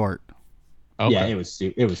really short. Okay. Yeah, it was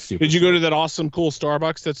super. Did you go to that awesome, cool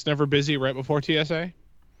Starbucks that's never busy right before TSA?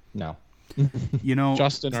 No.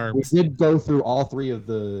 Justin, we did go through all three of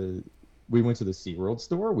the. We went to the SeaWorld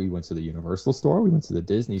store, we went to the Universal store, we went to the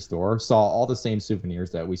Disney store, saw all the same souvenirs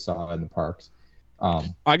that we saw in the parks.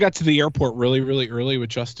 I got to the airport really, really early with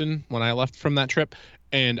Justin when I left from that trip,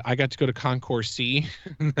 and I got to go to Concourse C.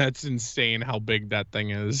 That's insane how big that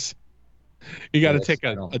thing is. You got to take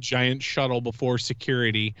a giant shuttle before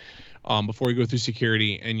security, before you go through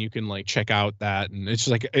security, and you can like check out that, and it's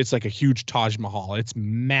like a huge Taj Mahal. It's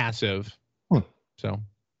massive. So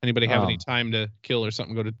anybody have any time to kill or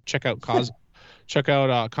something, go to check out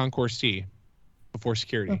Concourse C before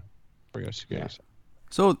security. Before you go to security. Yeah.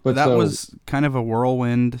 So that was kind of a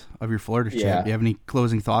whirlwind of your Florida trip. Yeah. Do you have any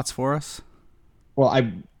closing thoughts for us?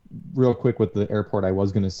 Well, real quick with the airport, I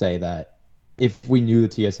was going to say that if we knew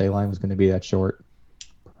the TSA line was going to be that short,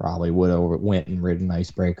 probably would have went and ridden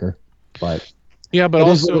Icebreaker. But yeah, but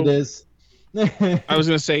also it is. I was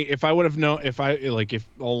gonna say if I would have known, if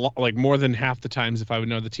more than half the times, if I would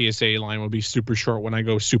know the TSA line would be super short when I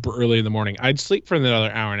go super early in the morning, I'd sleep for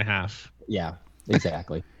another hour and a half. Yeah,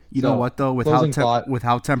 exactly. You know what though, with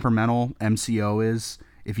how temperamental MCO is,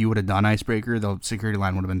 if you would have done Icebreaker, the security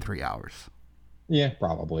line would have been 3 hours. Yeah,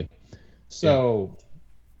 probably. So,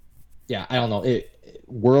 yeah, I don't know.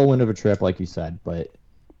 Whirlwind of a trip, like you said,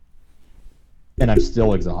 and I'm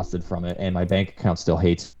still exhausted from it, and my bank account still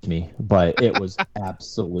hates me, but it was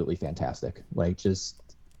absolutely fantastic.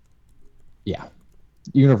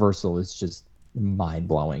 Universal is just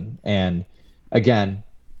mind-blowing. And again,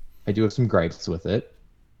 I do have some gripes with it.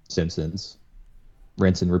 Simpsons,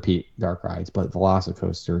 rinse and repeat dark rides, but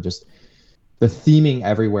Velocicoaster, just the theming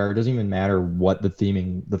everywhere. It doesn't even matter what the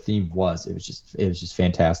theme was. It was just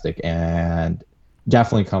fantastic, and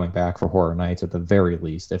definitely coming back for Horror Nights at the very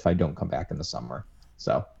least if I don't come back in the summer.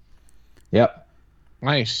 So, yep.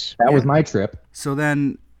 Nice. That was my trip. So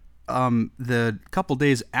then the couple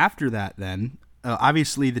days after that then,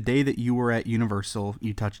 obviously the day that you were at Universal,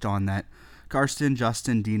 you touched on that Carsten,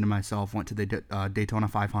 Justin, Dean, and myself went to the Daytona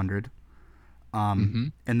 500.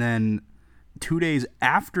 And then 2 days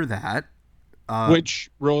after that...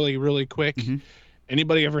 which, really quick...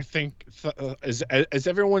 Anybody ever think,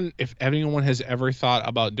 if anyone has ever thought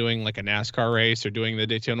about doing like a NASCAR race or doing the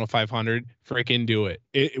Daytona 500, freaking do it.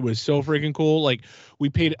 It was so freaking cool. Like we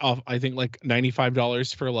paid off, I think like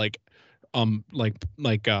 $95 for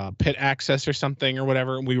pit access or something or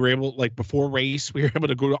whatever. And we were able, like before race, we were able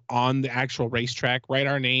to go on the actual racetrack, write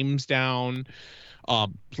our names down,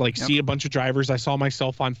 see a bunch of drivers. I saw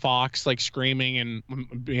myself on Fox, like screaming and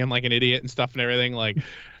being like an idiot and stuff and everything. Like,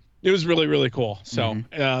 it was really, really cool. So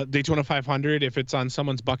Daytona 500, if it's on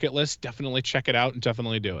someone's bucket list, definitely check it out and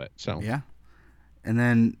definitely do it. So yeah. And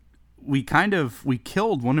then we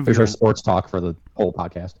killed one of your... There's our sports talk for the whole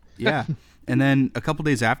podcast. Yeah. And then a couple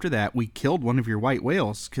days after that, we killed one of your white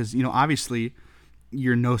whales because, obviously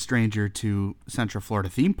you're no stranger to Central Florida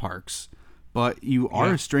theme parks, but you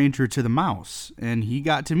are a stranger to the mouse, and he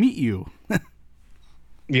got to meet you.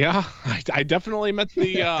 Yeah, I definitely met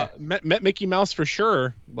the met Mickey Mouse for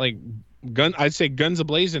sure. Like I'd say guns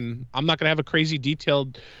a-blazing. I'm not gonna have a crazy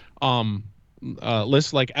detailed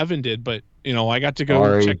list like Evan did, but I got to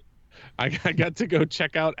go check. I got to go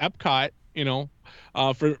check out Epcot.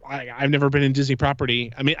 I've never been in Disney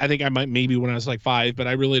property. I mean, I think I might maybe when I was like 5, but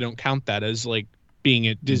I really don't count that as like being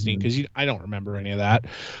at Disney because I don't remember any of that.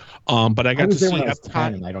 But I got to see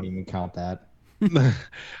Epcot. And I don't even count that.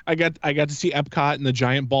 I got to see Epcot and the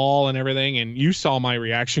giant ball and everything, and you saw my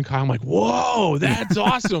reaction, Kyle. I'm like, whoa, that's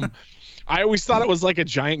awesome. I always thought it was like a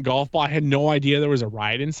giant golf ball. I had no idea there was a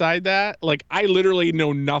ride inside that. Like, I literally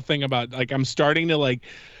know nothing about, like, I'm starting to like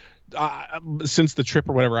since the trip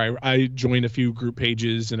or whatever, I joined a few group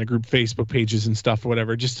pages and a group Facebook pages and stuff or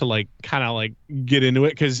whatever, just to like kind of like get into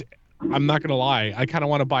it. Cause I'm not going to lie, I kind of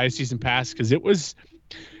want to buy a season pass because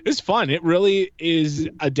it's fun. It really is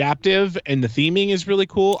adaptive, and the theming is really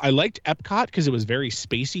cool. I liked Epcot because it was very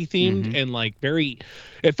spacey themed and like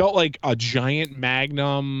it felt like a giant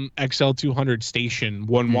Magnum XL200 station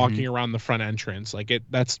when walking around the front entrance. Like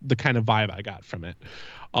that's the kind of vibe I got from it.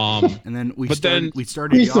 And then we started.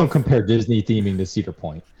 Please don't compare Disney theming to Cedar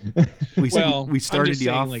Point. we started you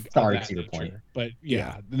off. Like, sorry, Cedar Point. But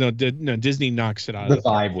no, Disney knocks it out. The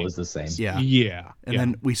vibe was the same. Yeah. And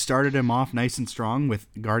then we started him off nice and strong with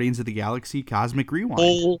Guardians of the Galaxy Cosmic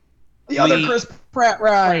Rewind. The other Chris Pratt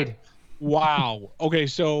ride. Wow. Okay,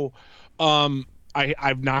 so I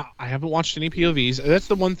haven't watched any POVs. That's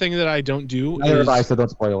the one thing that I don't do. Neither have I, so don't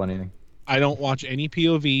spoil anything. I don't watch any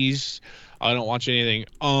POVs. I don't watch anything.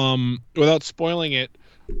 Without spoiling it.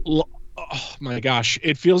 Oh my gosh,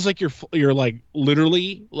 it feels like you're like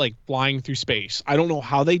literally like flying through space. I don't know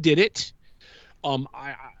how they did it. I'm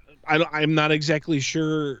not exactly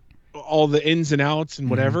sure all the ins and outs and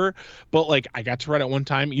whatever, but like I got to ride it one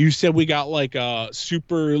time. You said we got like a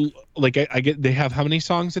super like they have how many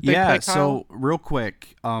songs that they play, Kyle? So real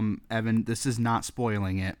quick, Evan, this is not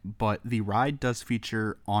spoiling it, but the ride does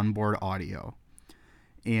feature onboard audio,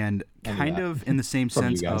 and kind of in the same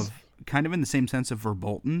sense of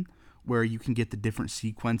Verbolten, where you can get the different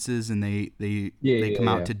sequences and they come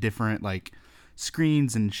out to different like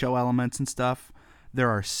screens and show elements and stuff. There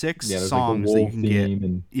are 6 songs that you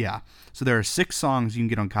can get. So there are 6 songs you can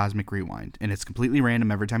get on Cosmic Rewind, and it's completely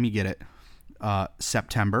random every time you get it.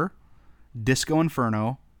 September, Disco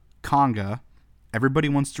Inferno, Conga, Everybody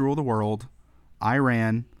Wants to Rule the World,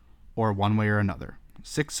 Iran, or One Way or Another.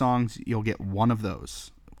 6 songs, you'll get one of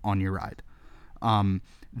those on your ride.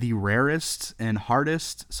 The rarest and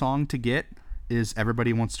hardest song to get is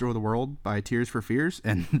Everybody Wants to Rule the World by Tears for Fears,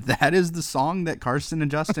 and that is the song that Carsten and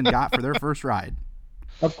Justin got for their first ride.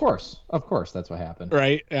 Of course, that's what happened.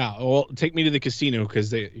 Right? Yeah. Well, take me to the casino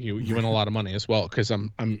because you win a lot of money as well. Because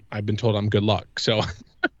I've been told I'm good luck. So,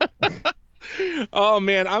 oh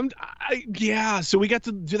man, So we got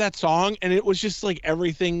to do that song, and it was just like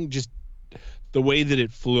everything, just the way that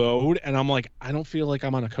it flowed, and I'm like, I don't feel like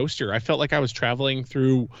I'm on a coaster. I felt like I was traveling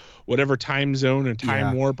through whatever time zone and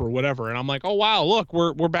time warp or whatever. And I'm like, oh wow, look,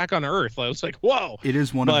 we're back on Earth. I was like, whoa. It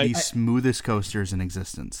is one of the smoothest coasters in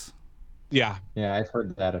existence. Yeah, I've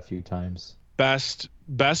heard that a few times. Best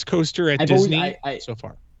coaster at Disney so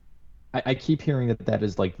far. I keep hearing that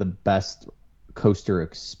is like the best coaster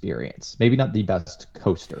experience. Maybe not the best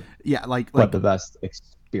coaster. Yeah, but the best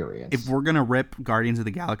experience. If we're gonna rip Guardians of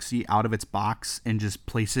the Galaxy out of its box and just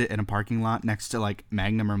place it in a parking lot next to like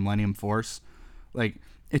Magnum or Millennium Force, like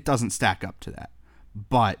it doesn't stack up to that.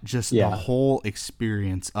 But just the whole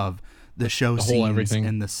experience of the show scenes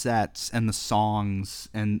and the sets and the songs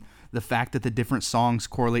and the fact that the different songs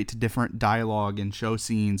correlate to different dialogue and show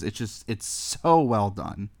scenes, it's so well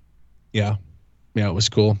done. Yeah, it was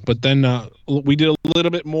cool. But then we did a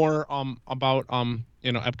little bit more about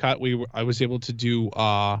Epcot. I was able to do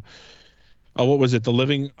what was it? The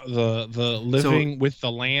living with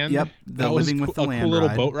the land. Yep, that was with the land cool little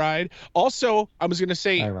boat ride. Also, I was gonna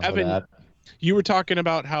say, Evan, you were talking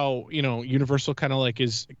about how Universal kind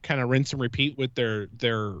of rinse and repeat with their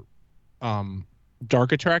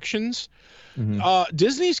dark attractions.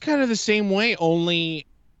 Disney's kind of the same way, only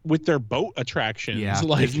with their boat attractions. Yeah,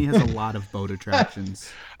 Disney has a lot of boat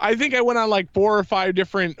attractions. I think I went on like 4 or 5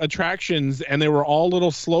 different attractions, and they were all little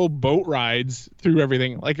slow boat rides through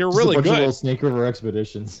everything. Like they're really good. Little Snake River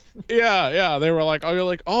expeditions. Yeah. They were like,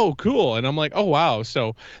 oh, cool, and I'm like, oh wow.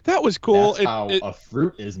 So that was cool. That's how a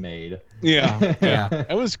fruit is made. Yeah.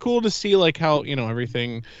 It was cool to see like how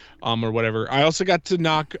everything, or whatever. I also got to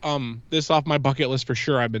knock this off my bucket list for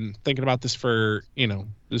sure. I've been thinking about this for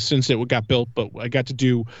since it got built, but I got to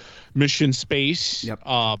do Mission Space. Yep.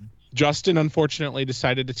 Justin unfortunately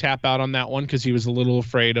decided to tap out on that one because he was a little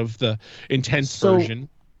afraid of the intense version.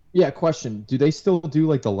 Yeah, question. Do they still do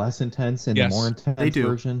like the less intense and the more intense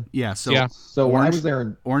version? Yeah, so when I was there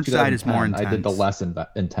in orange side is more intense. I did the less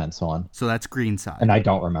intense one. So that's green side. And I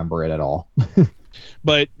don't remember it at all.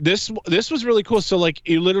 But this was really cool. So like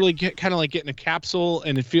you literally get kind of like getting a capsule,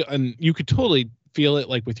 and you could totally feel it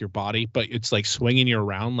like with your body, but it's like swinging you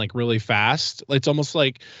around like really fast. It's almost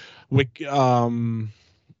like what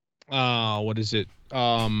is it?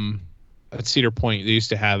 At Cedar Point they used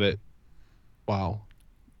to have it. Wow.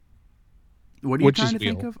 What are you trying to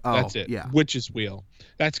think of? Oh, that's it. Yeah. Witch's Wheel.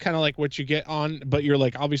 That's kind of like what you get on, but you're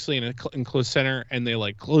like obviously in an enclosed center, and they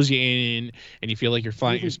like close you in, and you feel like you're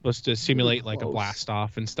flying. You're supposed to simulate like a blast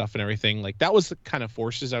off and stuff and everything. Like that was the kind of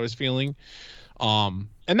forces I was feeling. And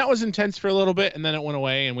that was intense for a little bit, and then it went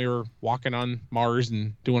away, and we were walking on Mars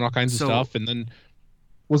and doing all kinds of stuff. And then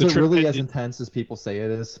was it really as intense as people say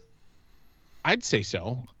it is? I'd say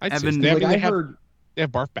so. Evan, they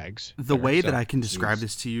have barf bags. The way that I can describe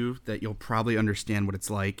this to you, that you'll probably understand what it's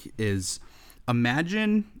like, is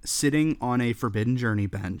imagine sitting on a Forbidden Journey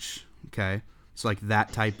bench. Okay, so like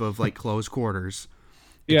that type of like closed quarters.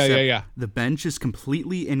 Yeah. The bench is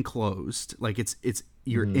completely enclosed, like it's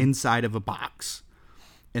you're inside of a box,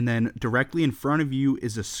 and then directly in front of you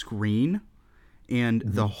is a screen, and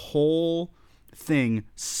the whole thing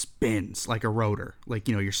spins like a rotor, like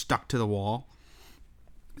you're stuck to the wall.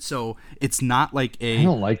 So it's not like I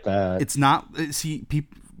don't like that. It's not. See,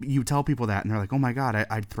 you tell people that, and they're like, "Oh my god,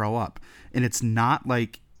 I'd throw up." And it's not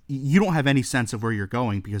like you don't have any sense of where you're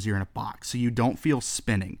going because you're in a box, so you don't feel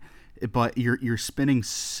spinning. But you're spinning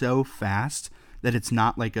so fast that it's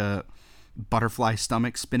not like a butterfly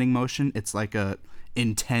stomach spinning motion. It's like a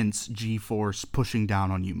intense G-force pushing down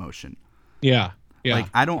on you motion. Yeah. Like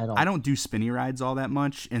I don't do spinny rides all that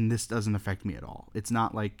much, and this doesn't affect me at all. It's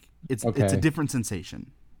not like it's a different sensation.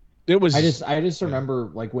 It was. I just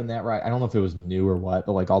remember like when that ride. I don't know if it was new or what,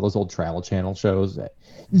 but like all those old Travel Channel shows. That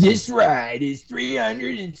this ride is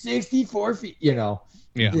 364 feet. Yeah.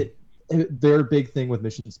 Their big thing with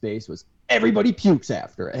Mission Space was everybody pukes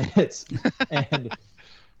after it. And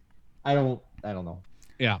I don't know.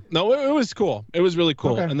 Yeah. No, it was cool. It was really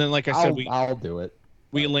cool. Okay. And then, like I said, I'll do it.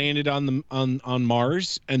 We landed on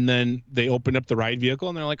Mars, and then they opened up the ride vehicle,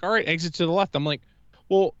 and they're like, "All right, exit to the left." I'm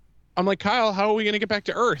like, Kyle, how are we going to get back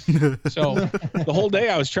to Earth? So the whole day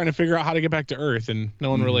I was trying to figure out how to get back to Earth, and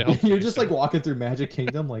no one really helped. You're just like walking through Magic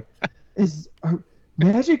Kingdom, like, are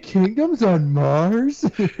Magic Kingdom's on Mars?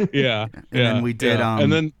 Yeah. And then we did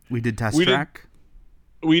we did test track.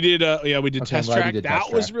 We did test track.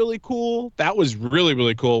 That was really cool. That was really,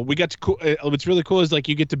 really cool. We got to what's really cool is like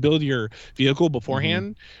you get to build your vehicle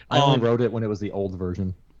beforehand. I only rode it when it was the old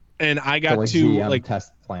version. And I got to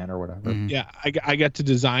test plan or whatever. Yeah, I got to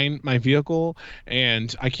design my vehicle,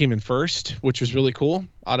 and I came in first, which was really cool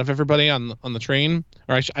out of everybody on the train.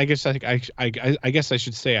 Or I guess I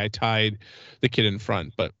should say I tied the kid in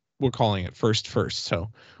front, but we're calling it first.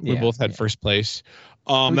 So we both had first place.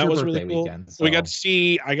 That was really cool. Weekend, so. I got to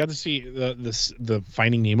see the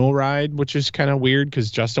Finding Nemo ride, which is kind of weird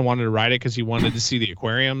because Justin wanted to ride it because he wanted to see the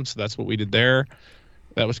aquarium. So that's what we did there.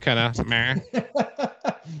 That was kind of meh.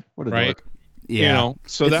 What a right? dork. Yeah.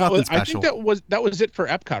 So that was special. I think that was it for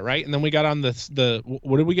Epcot, right? And then we got on the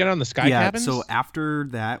what did we get on the Sky Cabins? So after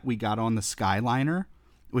that we got on the Skyliner,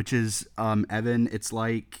 which is Evan, it's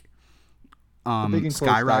like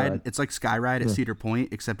Skyride. It's like Skyride at Cedar Point,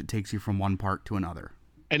 except it takes you from one park to another.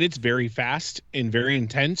 And it's very fast and very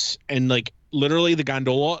intense, and like literally the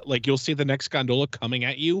gondola, like you'll see the next gondola coming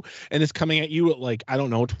at you, and it's coming at you at like, I don't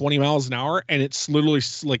know, 20 miles an hour, and it's literally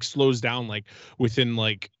like slows down like within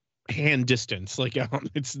like hand distance. Like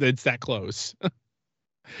it's that close.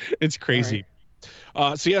 It's crazy.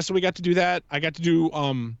 Right. So we got to do that. I got to do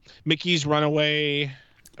Mickey's Runaway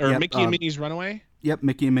Mickey and Minnie's Runaway. Yep,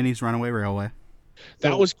 Mickey and Minnie's Runaway Railway.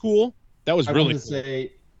 That was cool. That was really cool.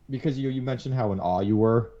 Say, because you mentioned how in awe you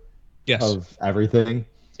were yes. of everything.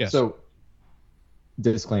 Yes. So,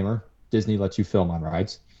 disclaimer, Disney lets you film on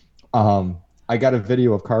rides. I got a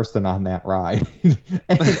video of Carsten on that ride.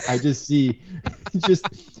 And I just see just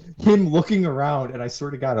him looking around, and I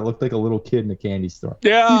swear to God, it looked like a little kid in a candy store.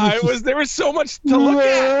 Yeah, there was so much to look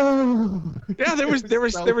at. Yeah, there was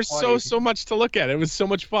so much to look at. It was so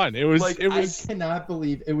much fun. It was I cannot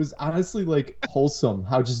believe it was honestly like wholesome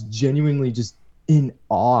how just genuinely just in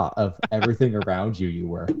awe of everything around you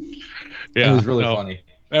were. Yeah, it was really funny.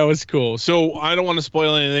 That was cool. So I don't want to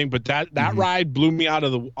spoil anything, but that ride blew me out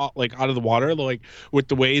of the water, like with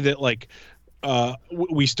the way that like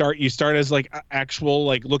you start as like actual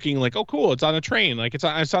like looking like, oh cool, it's on a train, like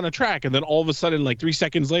it's on a track, and then all of a sudden like 3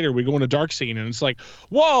 seconds later we go in a dark scene and it's like,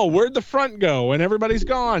 whoa, where'd the front go, and everybody's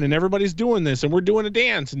gone and everybody's doing this and we're doing a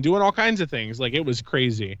dance and doing all kinds of things. Like it was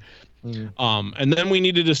crazy. And then we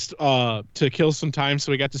needed to kill some time,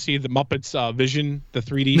 so we got to see the Muppets Vision, the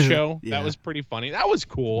 3D show. Yeah. That was pretty funny. That was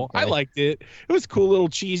cool. Okay. I liked it. It was cool, little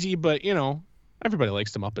cheesy, but everybody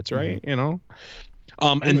likes the Muppets, right? And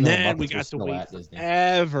then we got to wait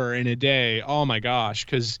forever and a day. Oh my gosh,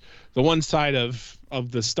 because the one side of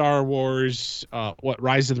the Star Wars,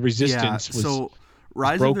 Rise of the Resistance was. So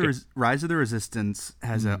Rise of the Resistance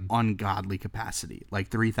has an ungodly capacity, like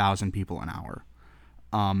 3,000 people an hour.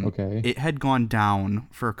 Okay. It had gone down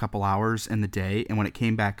for a couple hours in the day, and when it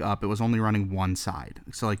came back up, it was only running one side.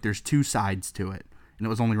 So like there's two sides to it, and it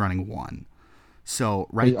was only running one. So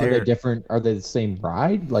Are they different? Are they the same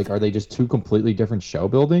ride? Like, are they just two completely different show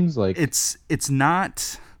buildings? Like, it's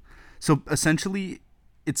not. So essentially,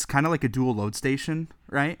 it's kind of like a dual load station,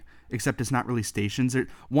 right? Except it's not really stations.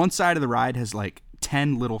 One side of the ride has like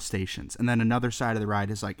 10 little stations, and then another side of the ride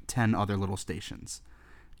has like 10 other little stations.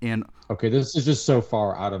 And okay, this is just so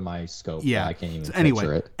far out of my scope. Yeah, that I can't even so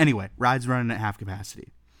picture it. Anyway, ride's running at half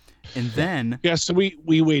capacity, and then so we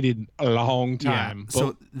waited a long time. Yeah,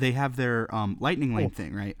 so they have their lightning lane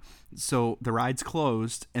thing, right? So the ride's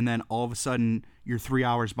closed, and then all of a sudden you're 3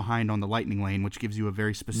 hours behind on the lightning lane, which gives you a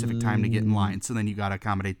very specific time to get in line. So then you got to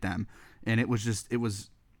accommodate them, and it was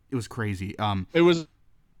crazy. It was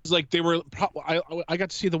like they were. I got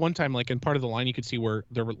to see the one time, like in part of the line, you could see where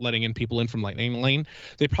they were letting in people in from lightning lane.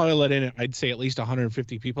 They probably let in, I'd say, at least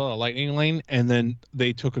 150 people at a lightning lane, and then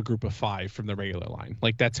they took a group of 5 from the regular line.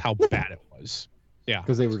 Like that's how bad it was. Yeah,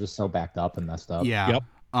 because they were just so backed up and messed up. Yeah.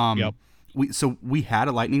 Yep. We had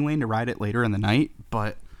a lightning lane to ride it later in the night,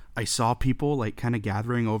 but I saw people like kind of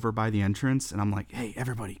gathering over by the entrance, and I'm like, hey,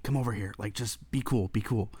 everybody, come over here. Like, just be cool.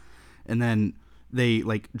 And then they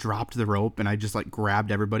like dropped the rope, and I just like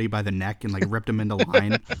grabbed everybody by the neck and like ripped them into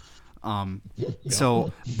line.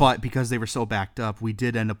 So, but because they were so backed up, we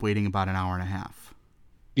did end up waiting about an hour and a half.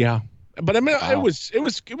 Yeah. But I mean, it was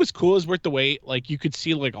cool. It was worth the wait. Like you could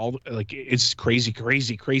see like all like it's crazy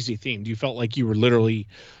themed. You felt like you were literally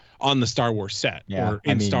on the Star Wars set or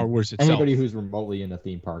in Star Wars itself. Anybody who's remotely into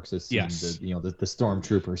theme parks has seen the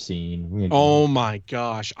stormtrooper scene. Oh my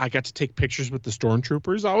gosh. I got to take pictures with the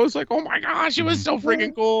stormtroopers. I was like, oh my gosh, it was so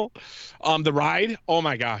freaking cool. The ride, oh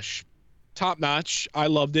my gosh. Top notch. I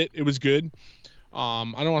loved it. It was good. I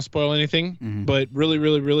don't want to spoil anything, but really,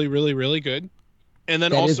 really, really, really, really good. And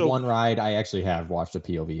then that also is one ride I actually have watched a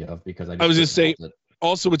POV of because I was just say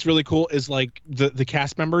also what's really cool is like the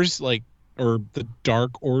cast members, like, or the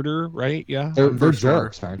Dark Order, right? Yeah, they're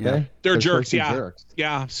jerks, aren't they? They're jerks, yeah. Jerks.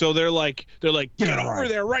 Yeah. So they're like get over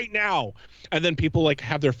there right now. And then people like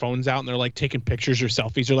have their phones out and they're like taking pictures or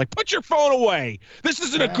selfies. They're like, put your phone away. This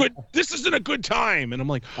isn't a good time. And I'm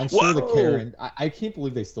like, I'm sure the Karen. I can't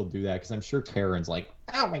believe they still do that because I'm sure Karen's like,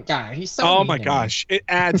 oh my god, he's so. Oh my gosh, it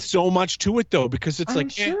adds so much to it though because it's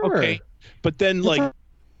like okay, but then like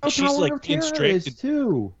she's like constricted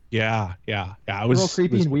too. Yeah. It was all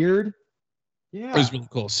creepy and weird. Yeah, it was really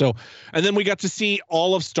cool. So, and then we got to see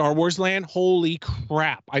all of Star Wars Land. Holy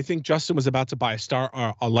crap! I think Justin was about to buy a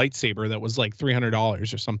lightsaber that was like $300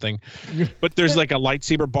 or something. But there's like a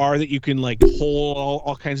lightsaber bar that you can like hold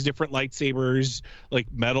all kinds of different lightsabers, like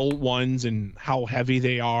metal ones, and how heavy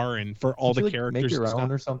they are, and for all the characters. Make your own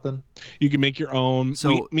or something. You can make your own.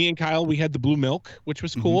 So me and Kyle, we had the blue milk, which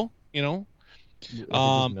was cool. You know,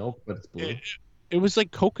 it's milk, but it's blue. It was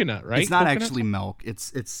like coconut, right? It's not actually milk.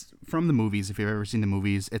 It's from the movies. If you've ever seen the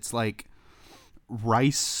movies, it's like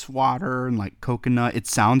rice water and like coconut. It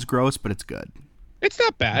sounds gross, but it's good. It's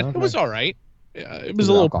not bad. Okay. It was all right. It was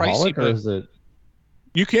a little pricey, but is it?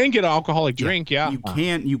 You can get an alcoholic drink. Yeah, you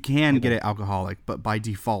can get it alcoholic, but by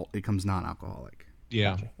default, it comes non-alcoholic.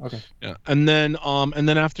 Yeah. Gotcha. Okay. Yeah, and then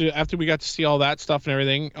after we got to see all that stuff and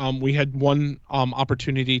everything, we had one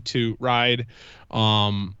opportunity to ride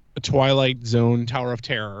a Twilight Zone Tower of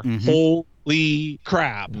Terror. Holy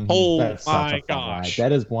crap. Oh my gosh.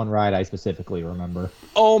 That is one ride I specifically remember.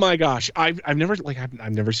 Oh my gosh. I've never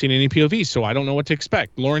seen any POVs, so I don't know what to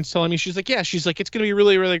expect. Lauren's telling me, she's like, it's gonna be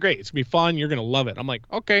really, really great. It's gonna be fun. You're gonna love it. I'm like,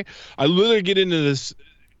 okay. I literally get into this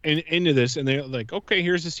and they're like, okay,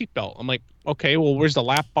 here's the seatbelt. I'm like, okay, well, where's the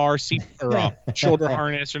lap bar seat or shoulder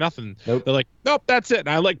harness or nothing? Nope. They're like, nope, that's it. And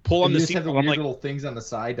I like pull on the seatbelt. I'm like, little things on the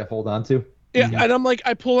side to hold on to. Yeah, and I'm like,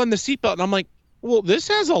 I pull on the seatbelt, and I'm like, well, this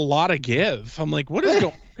has a lot of give. I'm like, what is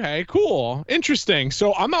going? Okay, cool, interesting.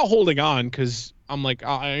 So I'm not holding on because I'm like,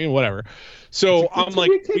 whatever. So I'm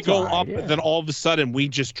like, we go up, and then all of a sudden we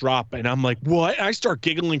just drop, and I'm like, what? And I start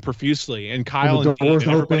giggling profusely, and Kyle and Dean and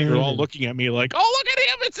everybody are all looking at me like, oh, look at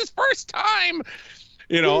him, it's his first time,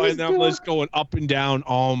 and I'm just going up and down.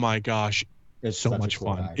 Oh my gosh. It's so much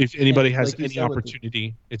fun. Ride. If anybody has any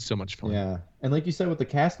opportunity, it's so much fun. Yeah, and like you said with the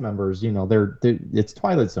cast members, they're it's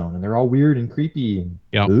Twilight Zone, and they're all weird and creepy.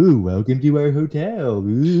 Yeah. Ooh, welcome to our hotel.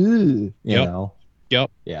 Ooh, you know.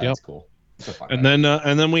 Yep. Yeah, that's cool. And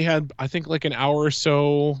then we had, I think, like an hour or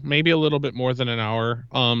so, maybe a little bit more than an hour,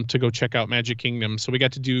 to go check out Magic Kingdom. So we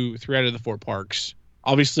got to do 3 out of the 4 parks.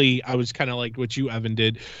 Obviously, I was kind of like what you, Evan,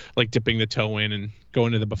 did, like dipping the toe in and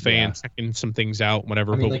going to the buffet and checking some things out,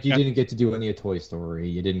 whatever. I mean, like you didn't get to do any of Toy Story.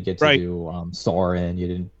 You didn't get to do Soarin'. You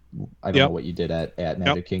didn't. I don't know what you did at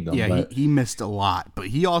Magic Kingdom. Yeah, but... he missed a lot, but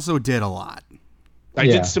he also did a lot. I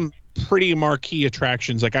did some pretty marquee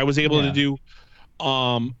attractions. Like I was able to do,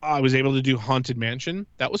 Haunted Mansion.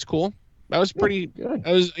 That was cool. That was pretty good.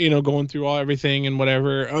 I was, going through everything and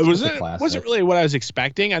whatever. It wasn't really what I was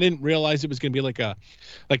expecting. I didn't realize it was going to be like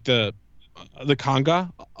the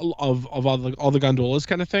conga of all the gondolas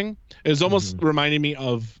kind of thing. It was almost reminding me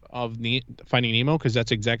of Finding Nemo, because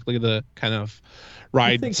that's exactly the kind of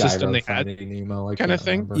ride system they had, Nemo, kind of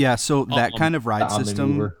thing. Yeah, so that kind of ride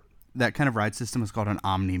system, is called an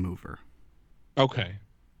Omni Mover. Okay.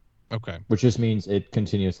 Which just means it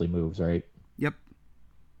continuously moves, right? Yep.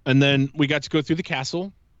 And then we got to go through the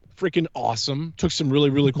castle. Freaking awesome. Took some really,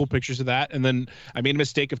 really cool pictures of that. And then I made a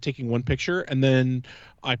mistake of taking one picture, and then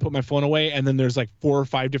I put my phone away, and then there's like 4 or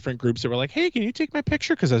 5 different groups that were like, hey, can you take my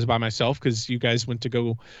picture? Because I was by myself, because you guys went to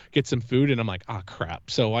go get some food, and I'm like, oh crap.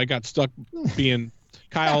 So I got stuck being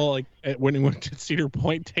Kyle, like when he went to Cedar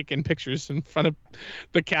Point, taking pictures in front of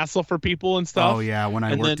the castle for people and stuff. Oh yeah, when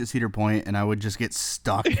I worked at Cedar Point, and I would just get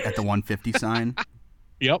stuck at the 150 sign.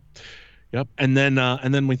 Yep. And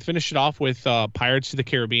then we finished it off with Pirates of the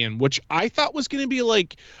Caribbean, which I thought was going to be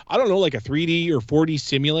like, I don't know, like a 3D or 4D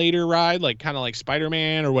simulator ride, like kind of like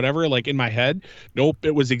Spider-Man or whatever, like in my head. Nope,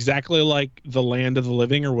 it was exactly like the Land of the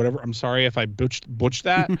Living or whatever. I'm sorry if I butched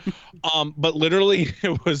that. But literally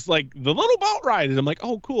it was like the little boat ride, and I'm like,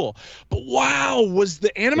 oh, cool. But wow, was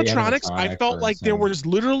the animatronics I felt like there was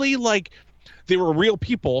literally like they were real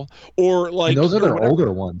people, or like, and those are their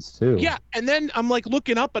older ones too. Yeah. And then I'm like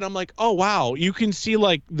looking up, and I'm like, oh wow, you can see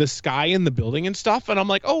like the sky and the building and stuff. And I'm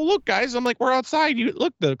like, oh look guys, I'm like, we're outside. You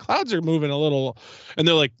look, the clouds are moving a little. And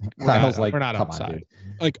they're like, we're not outside.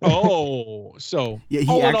 Like, oh, so yeah,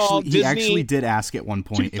 he actually did ask at one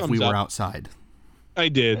point if we were outside. I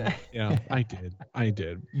did. Yeah, I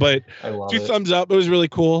did. But 2 thumbs up. It was really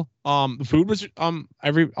cool. The food was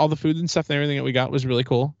all the food and stuff and everything that we got was really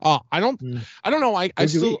cool. I don't know. I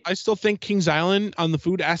still think Kings Island on the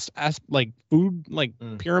food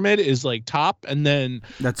pyramid is like top, and then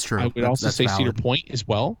that's true. I would also say valid. Cedar Point as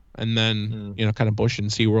well, and then kind of Busch and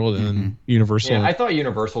SeaWorld and then Universal. Yeah, I thought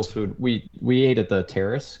Universal's food. We ate at the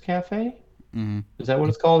Terrace Cafe. Is that what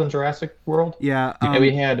it's called in Jurassic World? Yeah.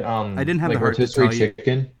 We had I didn't have the heart to tell you.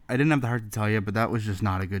 I didn't have the heart to tell you, but that was just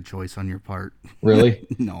not a good choice on your part. Really?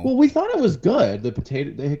 No. Well, we thought it was good. The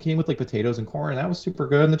potato, they came with like potatoes and corn, and that was super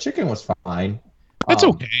good. And the chicken was fine. That's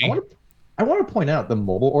okay. I want to point out the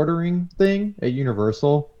mobile ordering thing at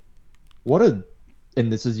Universal. And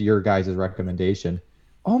this is your guys' recommendation.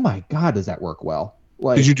 Oh my God, does that work well?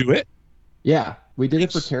 Like, did you do it? Yeah, we did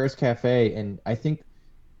it for Terrace Cafe, and I think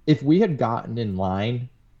if we had gotten in line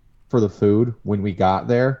for the food when we got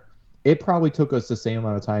there, it probably took us the same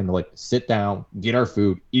amount of time to like sit down, get our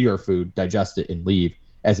food, eat our food, digest it, and leave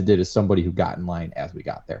as it did as somebody who got in line as we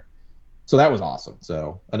got there. So that was awesome.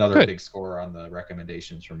 So another big score on the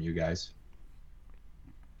recommendations from you guys.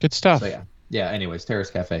 Good stuff. So yeah. Anyways, Terrace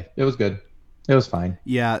Cafe, it was good. It was fine.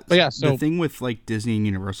 Yeah. But yeah. So the thing with like Disney and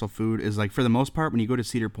Universal food is like for the most part, when you go to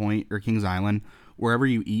Cedar Point or Kings Island, wherever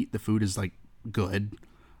you eat, the food is like good.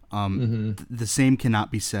 The same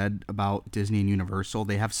cannot be said about Disney and Universal.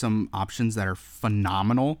 They have some options that are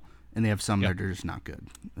phenomenal, and they have some that are just not good.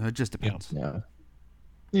 It just depends.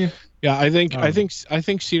 Yeah. I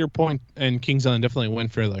think Cedar Point and Kings Island definitely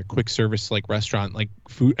went for like quick service like restaurant like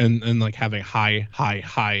food and like having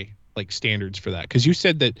high like standards for that. Because you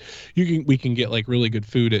said that we can get like really good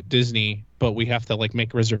food at Disney, but we have to like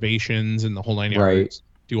make reservations and the whole 9 yards,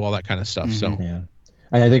 do all that kind of stuff. So and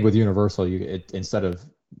I think with Universal, instead of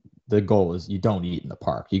the goal is you don't eat in the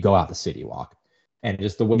park. You go out the city walk. And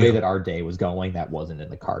just the way that our day was going, that wasn't in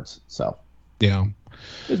the cards. So yeah.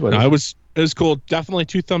 It was cool. Definitely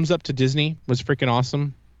 2 thumbs up to Disney. It was freaking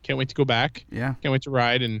awesome. Can't wait to go back. Yeah. Can't wait to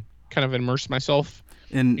ride and kind of immerse myself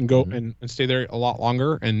and go and stay there a lot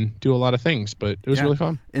longer and do a lot of things. But it was really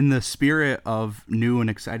fun. In the spirit of new and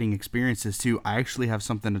exciting experiences too, I actually have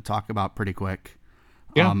something to talk about pretty quick.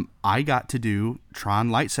 Yeah. I got to do Tron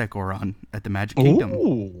Light Cycle Run at the Magic Kingdom.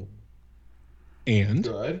 Ooh. And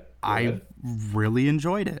good. I really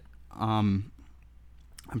enjoyed it. I'm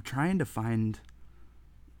trying to find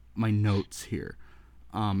my notes here.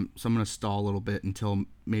 So I'm going to stall a little bit until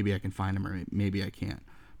maybe I can find them or maybe I can't.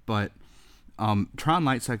 But Tron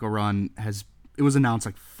Light Cycle Run it was announced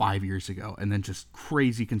like 5 years ago, and then just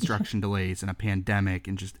crazy construction delays and a pandemic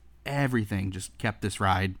and just everything just kept this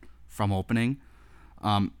ride from opening.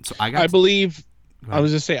 So I believe I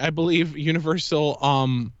was just say, I believe Universal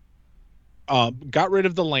got rid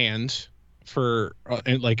of the land for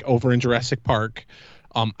like over in Jurassic Park,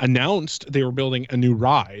 announced they were building a new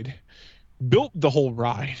ride, built the whole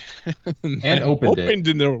ride, and opened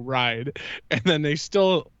the ride, and then they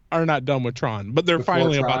still are not done with Tron, but they're before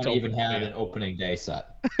finally Tron about to even open had it. an opening day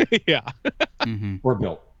set. Yeah. We're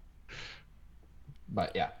built.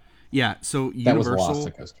 But yeah. Yeah, so That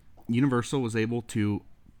was Universal was able to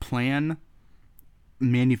plan,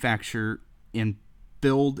 manufacture, and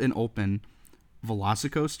build and open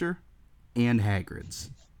Velocicoaster and Hagrid's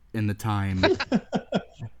in the time.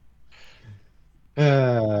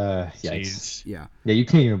 Yikes. Yeah. Yeah, you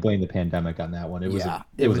can't even blame the pandemic on that one. It was a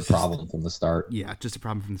problem from the start. Yeah, just a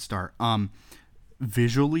problem from the start.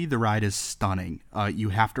 Visually, the ride is stunning. You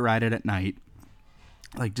have to ride it at night.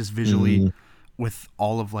 Like, just visually, with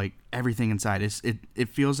all of, like, everything inside. It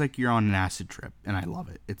feels like you're on an acid trip, and I love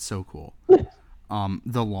it. It's so cool.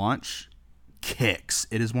 The launch kicks.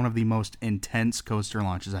 It is one of the most intense coaster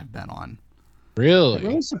launches I've been on. Really? It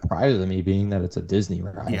really surprises me, being that it's a Disney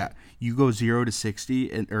ride. Yeah, you go 0 to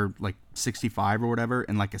 60 or like 65 or whatever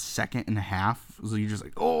in like a second and a half. So you're just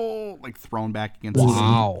like, oh, like thrown back against the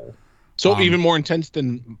seat. So even more intense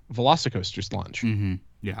than Velocicoaster's launch. Mm-hmm.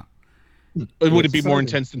 Yeah. Would it be more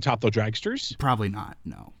intense than Top Thrill Dragsters? Probably not.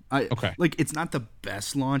 No. Okay. Like, it's not the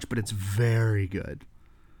best launch, but it's very good.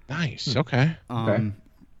 Nice. Okay.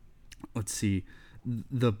 Let's see.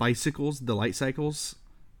 The bicycles, the light cycles,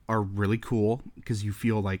 are really cool because you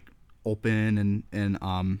feel like open and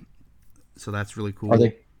so that's really cool. Are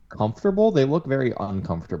they comfortable? They look very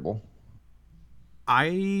uncomfortable.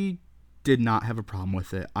 I did not have a problem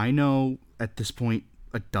with it. I know at this point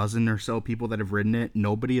a dozen or so people that have ridden it.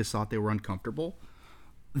 Nobody has thought they were uncomfortable.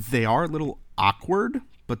 They are a little awkward,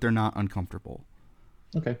 but they're not uncomfortable.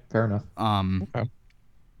 Okay, fair enough. Okay.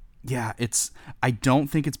 Yeah, I don't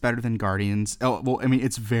think it's better than Guardians. Oh, well, I mean,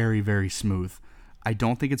 it's very, very smooth. I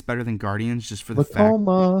don't think it's better than Guardians just for the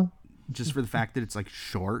fact that it's like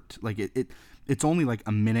short. Like it's only like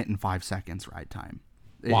a minute and 5 seconds ride time.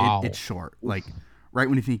 Wow. It's short. Like right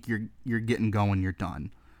when you think you're getting going, you're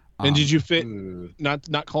done. And did you fit?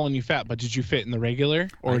 Not calling you fat, but did you fit in the regular,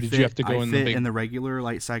 or did you have to go in the big? In the regular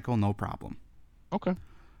light cycle? No problem. Okay.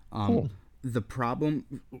 Cool.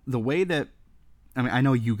 The way that, I mean, I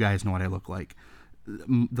know you guys know what I look like.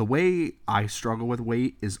 The way I struggle with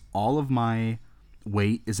weight is all of my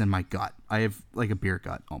weight is in my gut. I have like a beer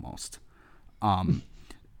gut almost.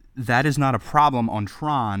 That is not a problem on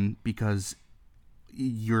Tron because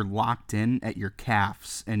you're locked in at your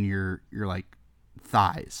calves and your like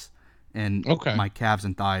thighs, and my calves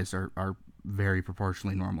and thighs are very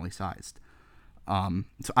proportionally normally sized.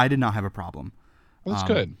 So I did not have a problem. That's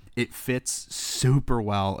good. It fits super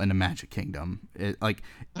well into Magic Kingdom.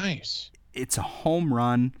 Nice. It's a home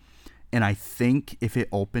run. And I think if it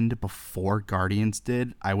opened before Guardians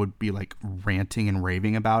did, I would be like ranting and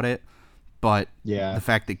raving about it. But the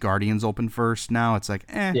fact that Guardians opened first now, it's like,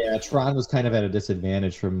 eh. Yeah, Tron was kind of at a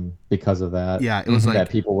disadvantage because of that. Yeah, it was like that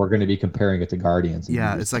people were going to be comparing it to Guardians. And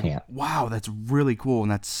yeah, it's like, wow, that's really cool.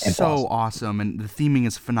 And that's so awesome. And the theming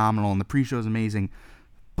is phenomenal. And the pre-show is amazing.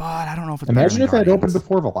 But I don't know if it's Imagine if it had opened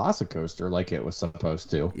before Velocicoaster like it was supposed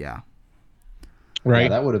to. Yeah. Right. Yeah,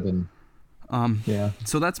 that would have been...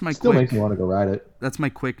 So that's my Still makes me want to go ride it. That's my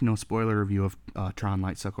quick, no spoiler review of Tron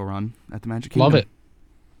Light Cycle Run at the Magic Kingdom. Love it.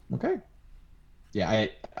 Okay. Yeah,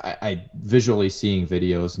 I visually seeing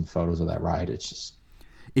videos and photos of that ride. It's just,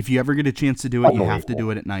 if you ever get a chance to do it, you have to do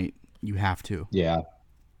it at night. You have to. Yeah.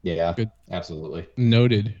 Good. Absolutely.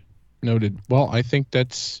 Noted. Well, I think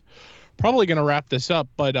that's probably going to wrap this up,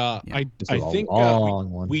 but I think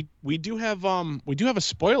we do have a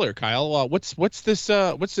spoiler, Kyle. What's this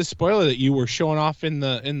spoiler that you were showing off in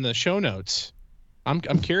the show notes? I'm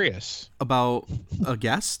curious about a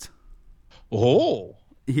guest. Oh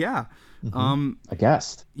yeah, a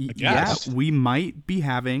guest. Yeah, we might be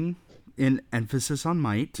having an emphasis on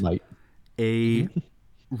might a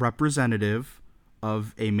representative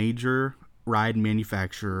of a major ride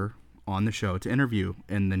manufacturer on the show to interview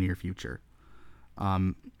in the near future.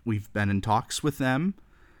 We've been in talks with them,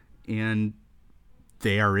 and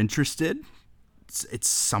they are interested. It's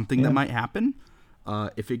something that might happen.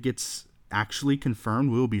 If it gets actually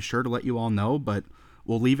confirmed, we will be sure to let you all know, but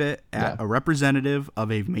we'll leave it at a representative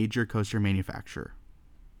of a major coaster manufacturer.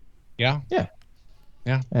 Yeah.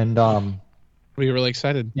 And we're really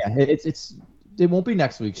excited. Yeah, it won't be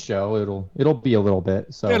next week's show. It'll be a little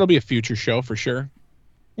bit. So it'll be a future show for sure.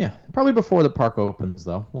 Yeah, probably before the park opens,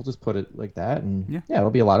 though. We'll just put it like that, and it'll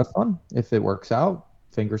be a lot of fun if it works out.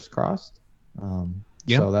 Fingers crossed.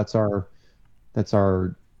 So that's our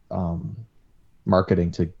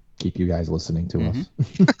marketing to keep you guys listening to us.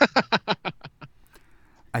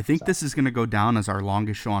 I think this is going to go down as our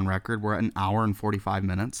longest show on record. We're at an hour and 45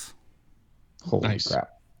 minutes. Holy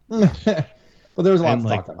crap. But there was a lot to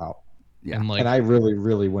talk about. Yeah. And I really,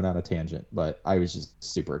 really went on a tangent, but I was just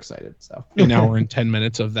super excited. So an hour and 10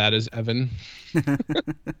 minutes of that is Evan.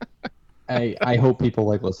 I hope people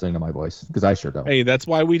like listening to my voice, because I sure don't. Hey, that's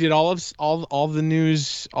why we did all the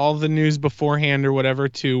news beforehand or whatever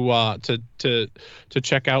to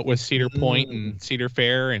check out with Cedar Point and Cedar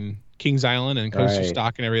Fair and Kings Island and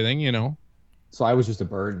Coasterstock and everything, you know. So I was just a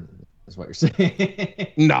burden, is what you're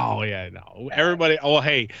saying. No. Everybody. Oh,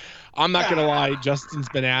 hey, I'm not gonna lie. Justin's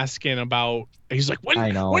been asking about. He's like, when are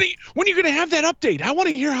you gonna have that update? I want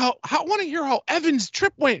to hear how Evan's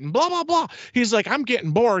trip went and blah blah blah. He's like, I'm getting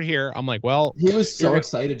bored here. I'm like, well, he was so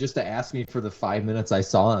excited just to ask me for the 5 minutes I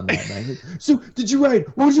saw him that night. So did you ride?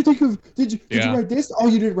 What did you think of? Did you ride this? Oh,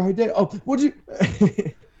 you didn't ride that. Oh, what did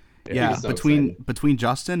you? Yeah, so between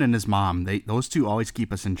Justin and his mom, those two always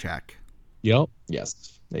keep us in check. Yep.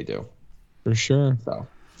 Yes, they do. For sure. So,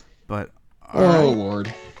 but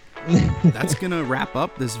Lord. That's going to wrap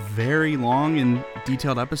up this very long and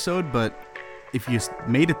detailed episode, but if you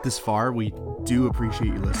made it this far, we do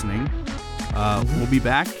appreciate you listening. We'll be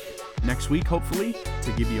back next week, hopefully,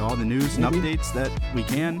 to give you all the news and updates that we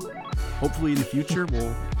can. Hopefully in the future,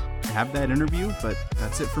 we'll have that interview, but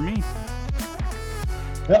that's it for me.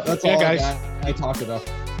 Yep, that's all guys. I talked about.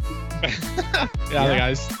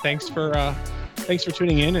 Guys, thanks for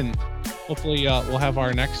tuning in, and hopefully we'll have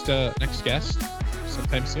our next guest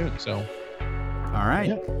sometime soon. So, all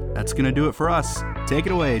right, That's gonna do it for us. Take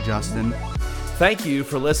it away, Justin. Thank you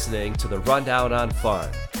for listening to the Rundown on Fun.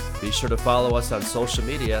 Be sure to follow us on social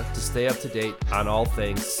media to stay up to date on all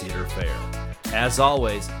things Cedar Fair. As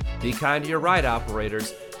always, be kind to your ride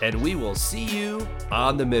operators, and we will see you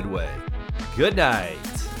on the Midway. Good night.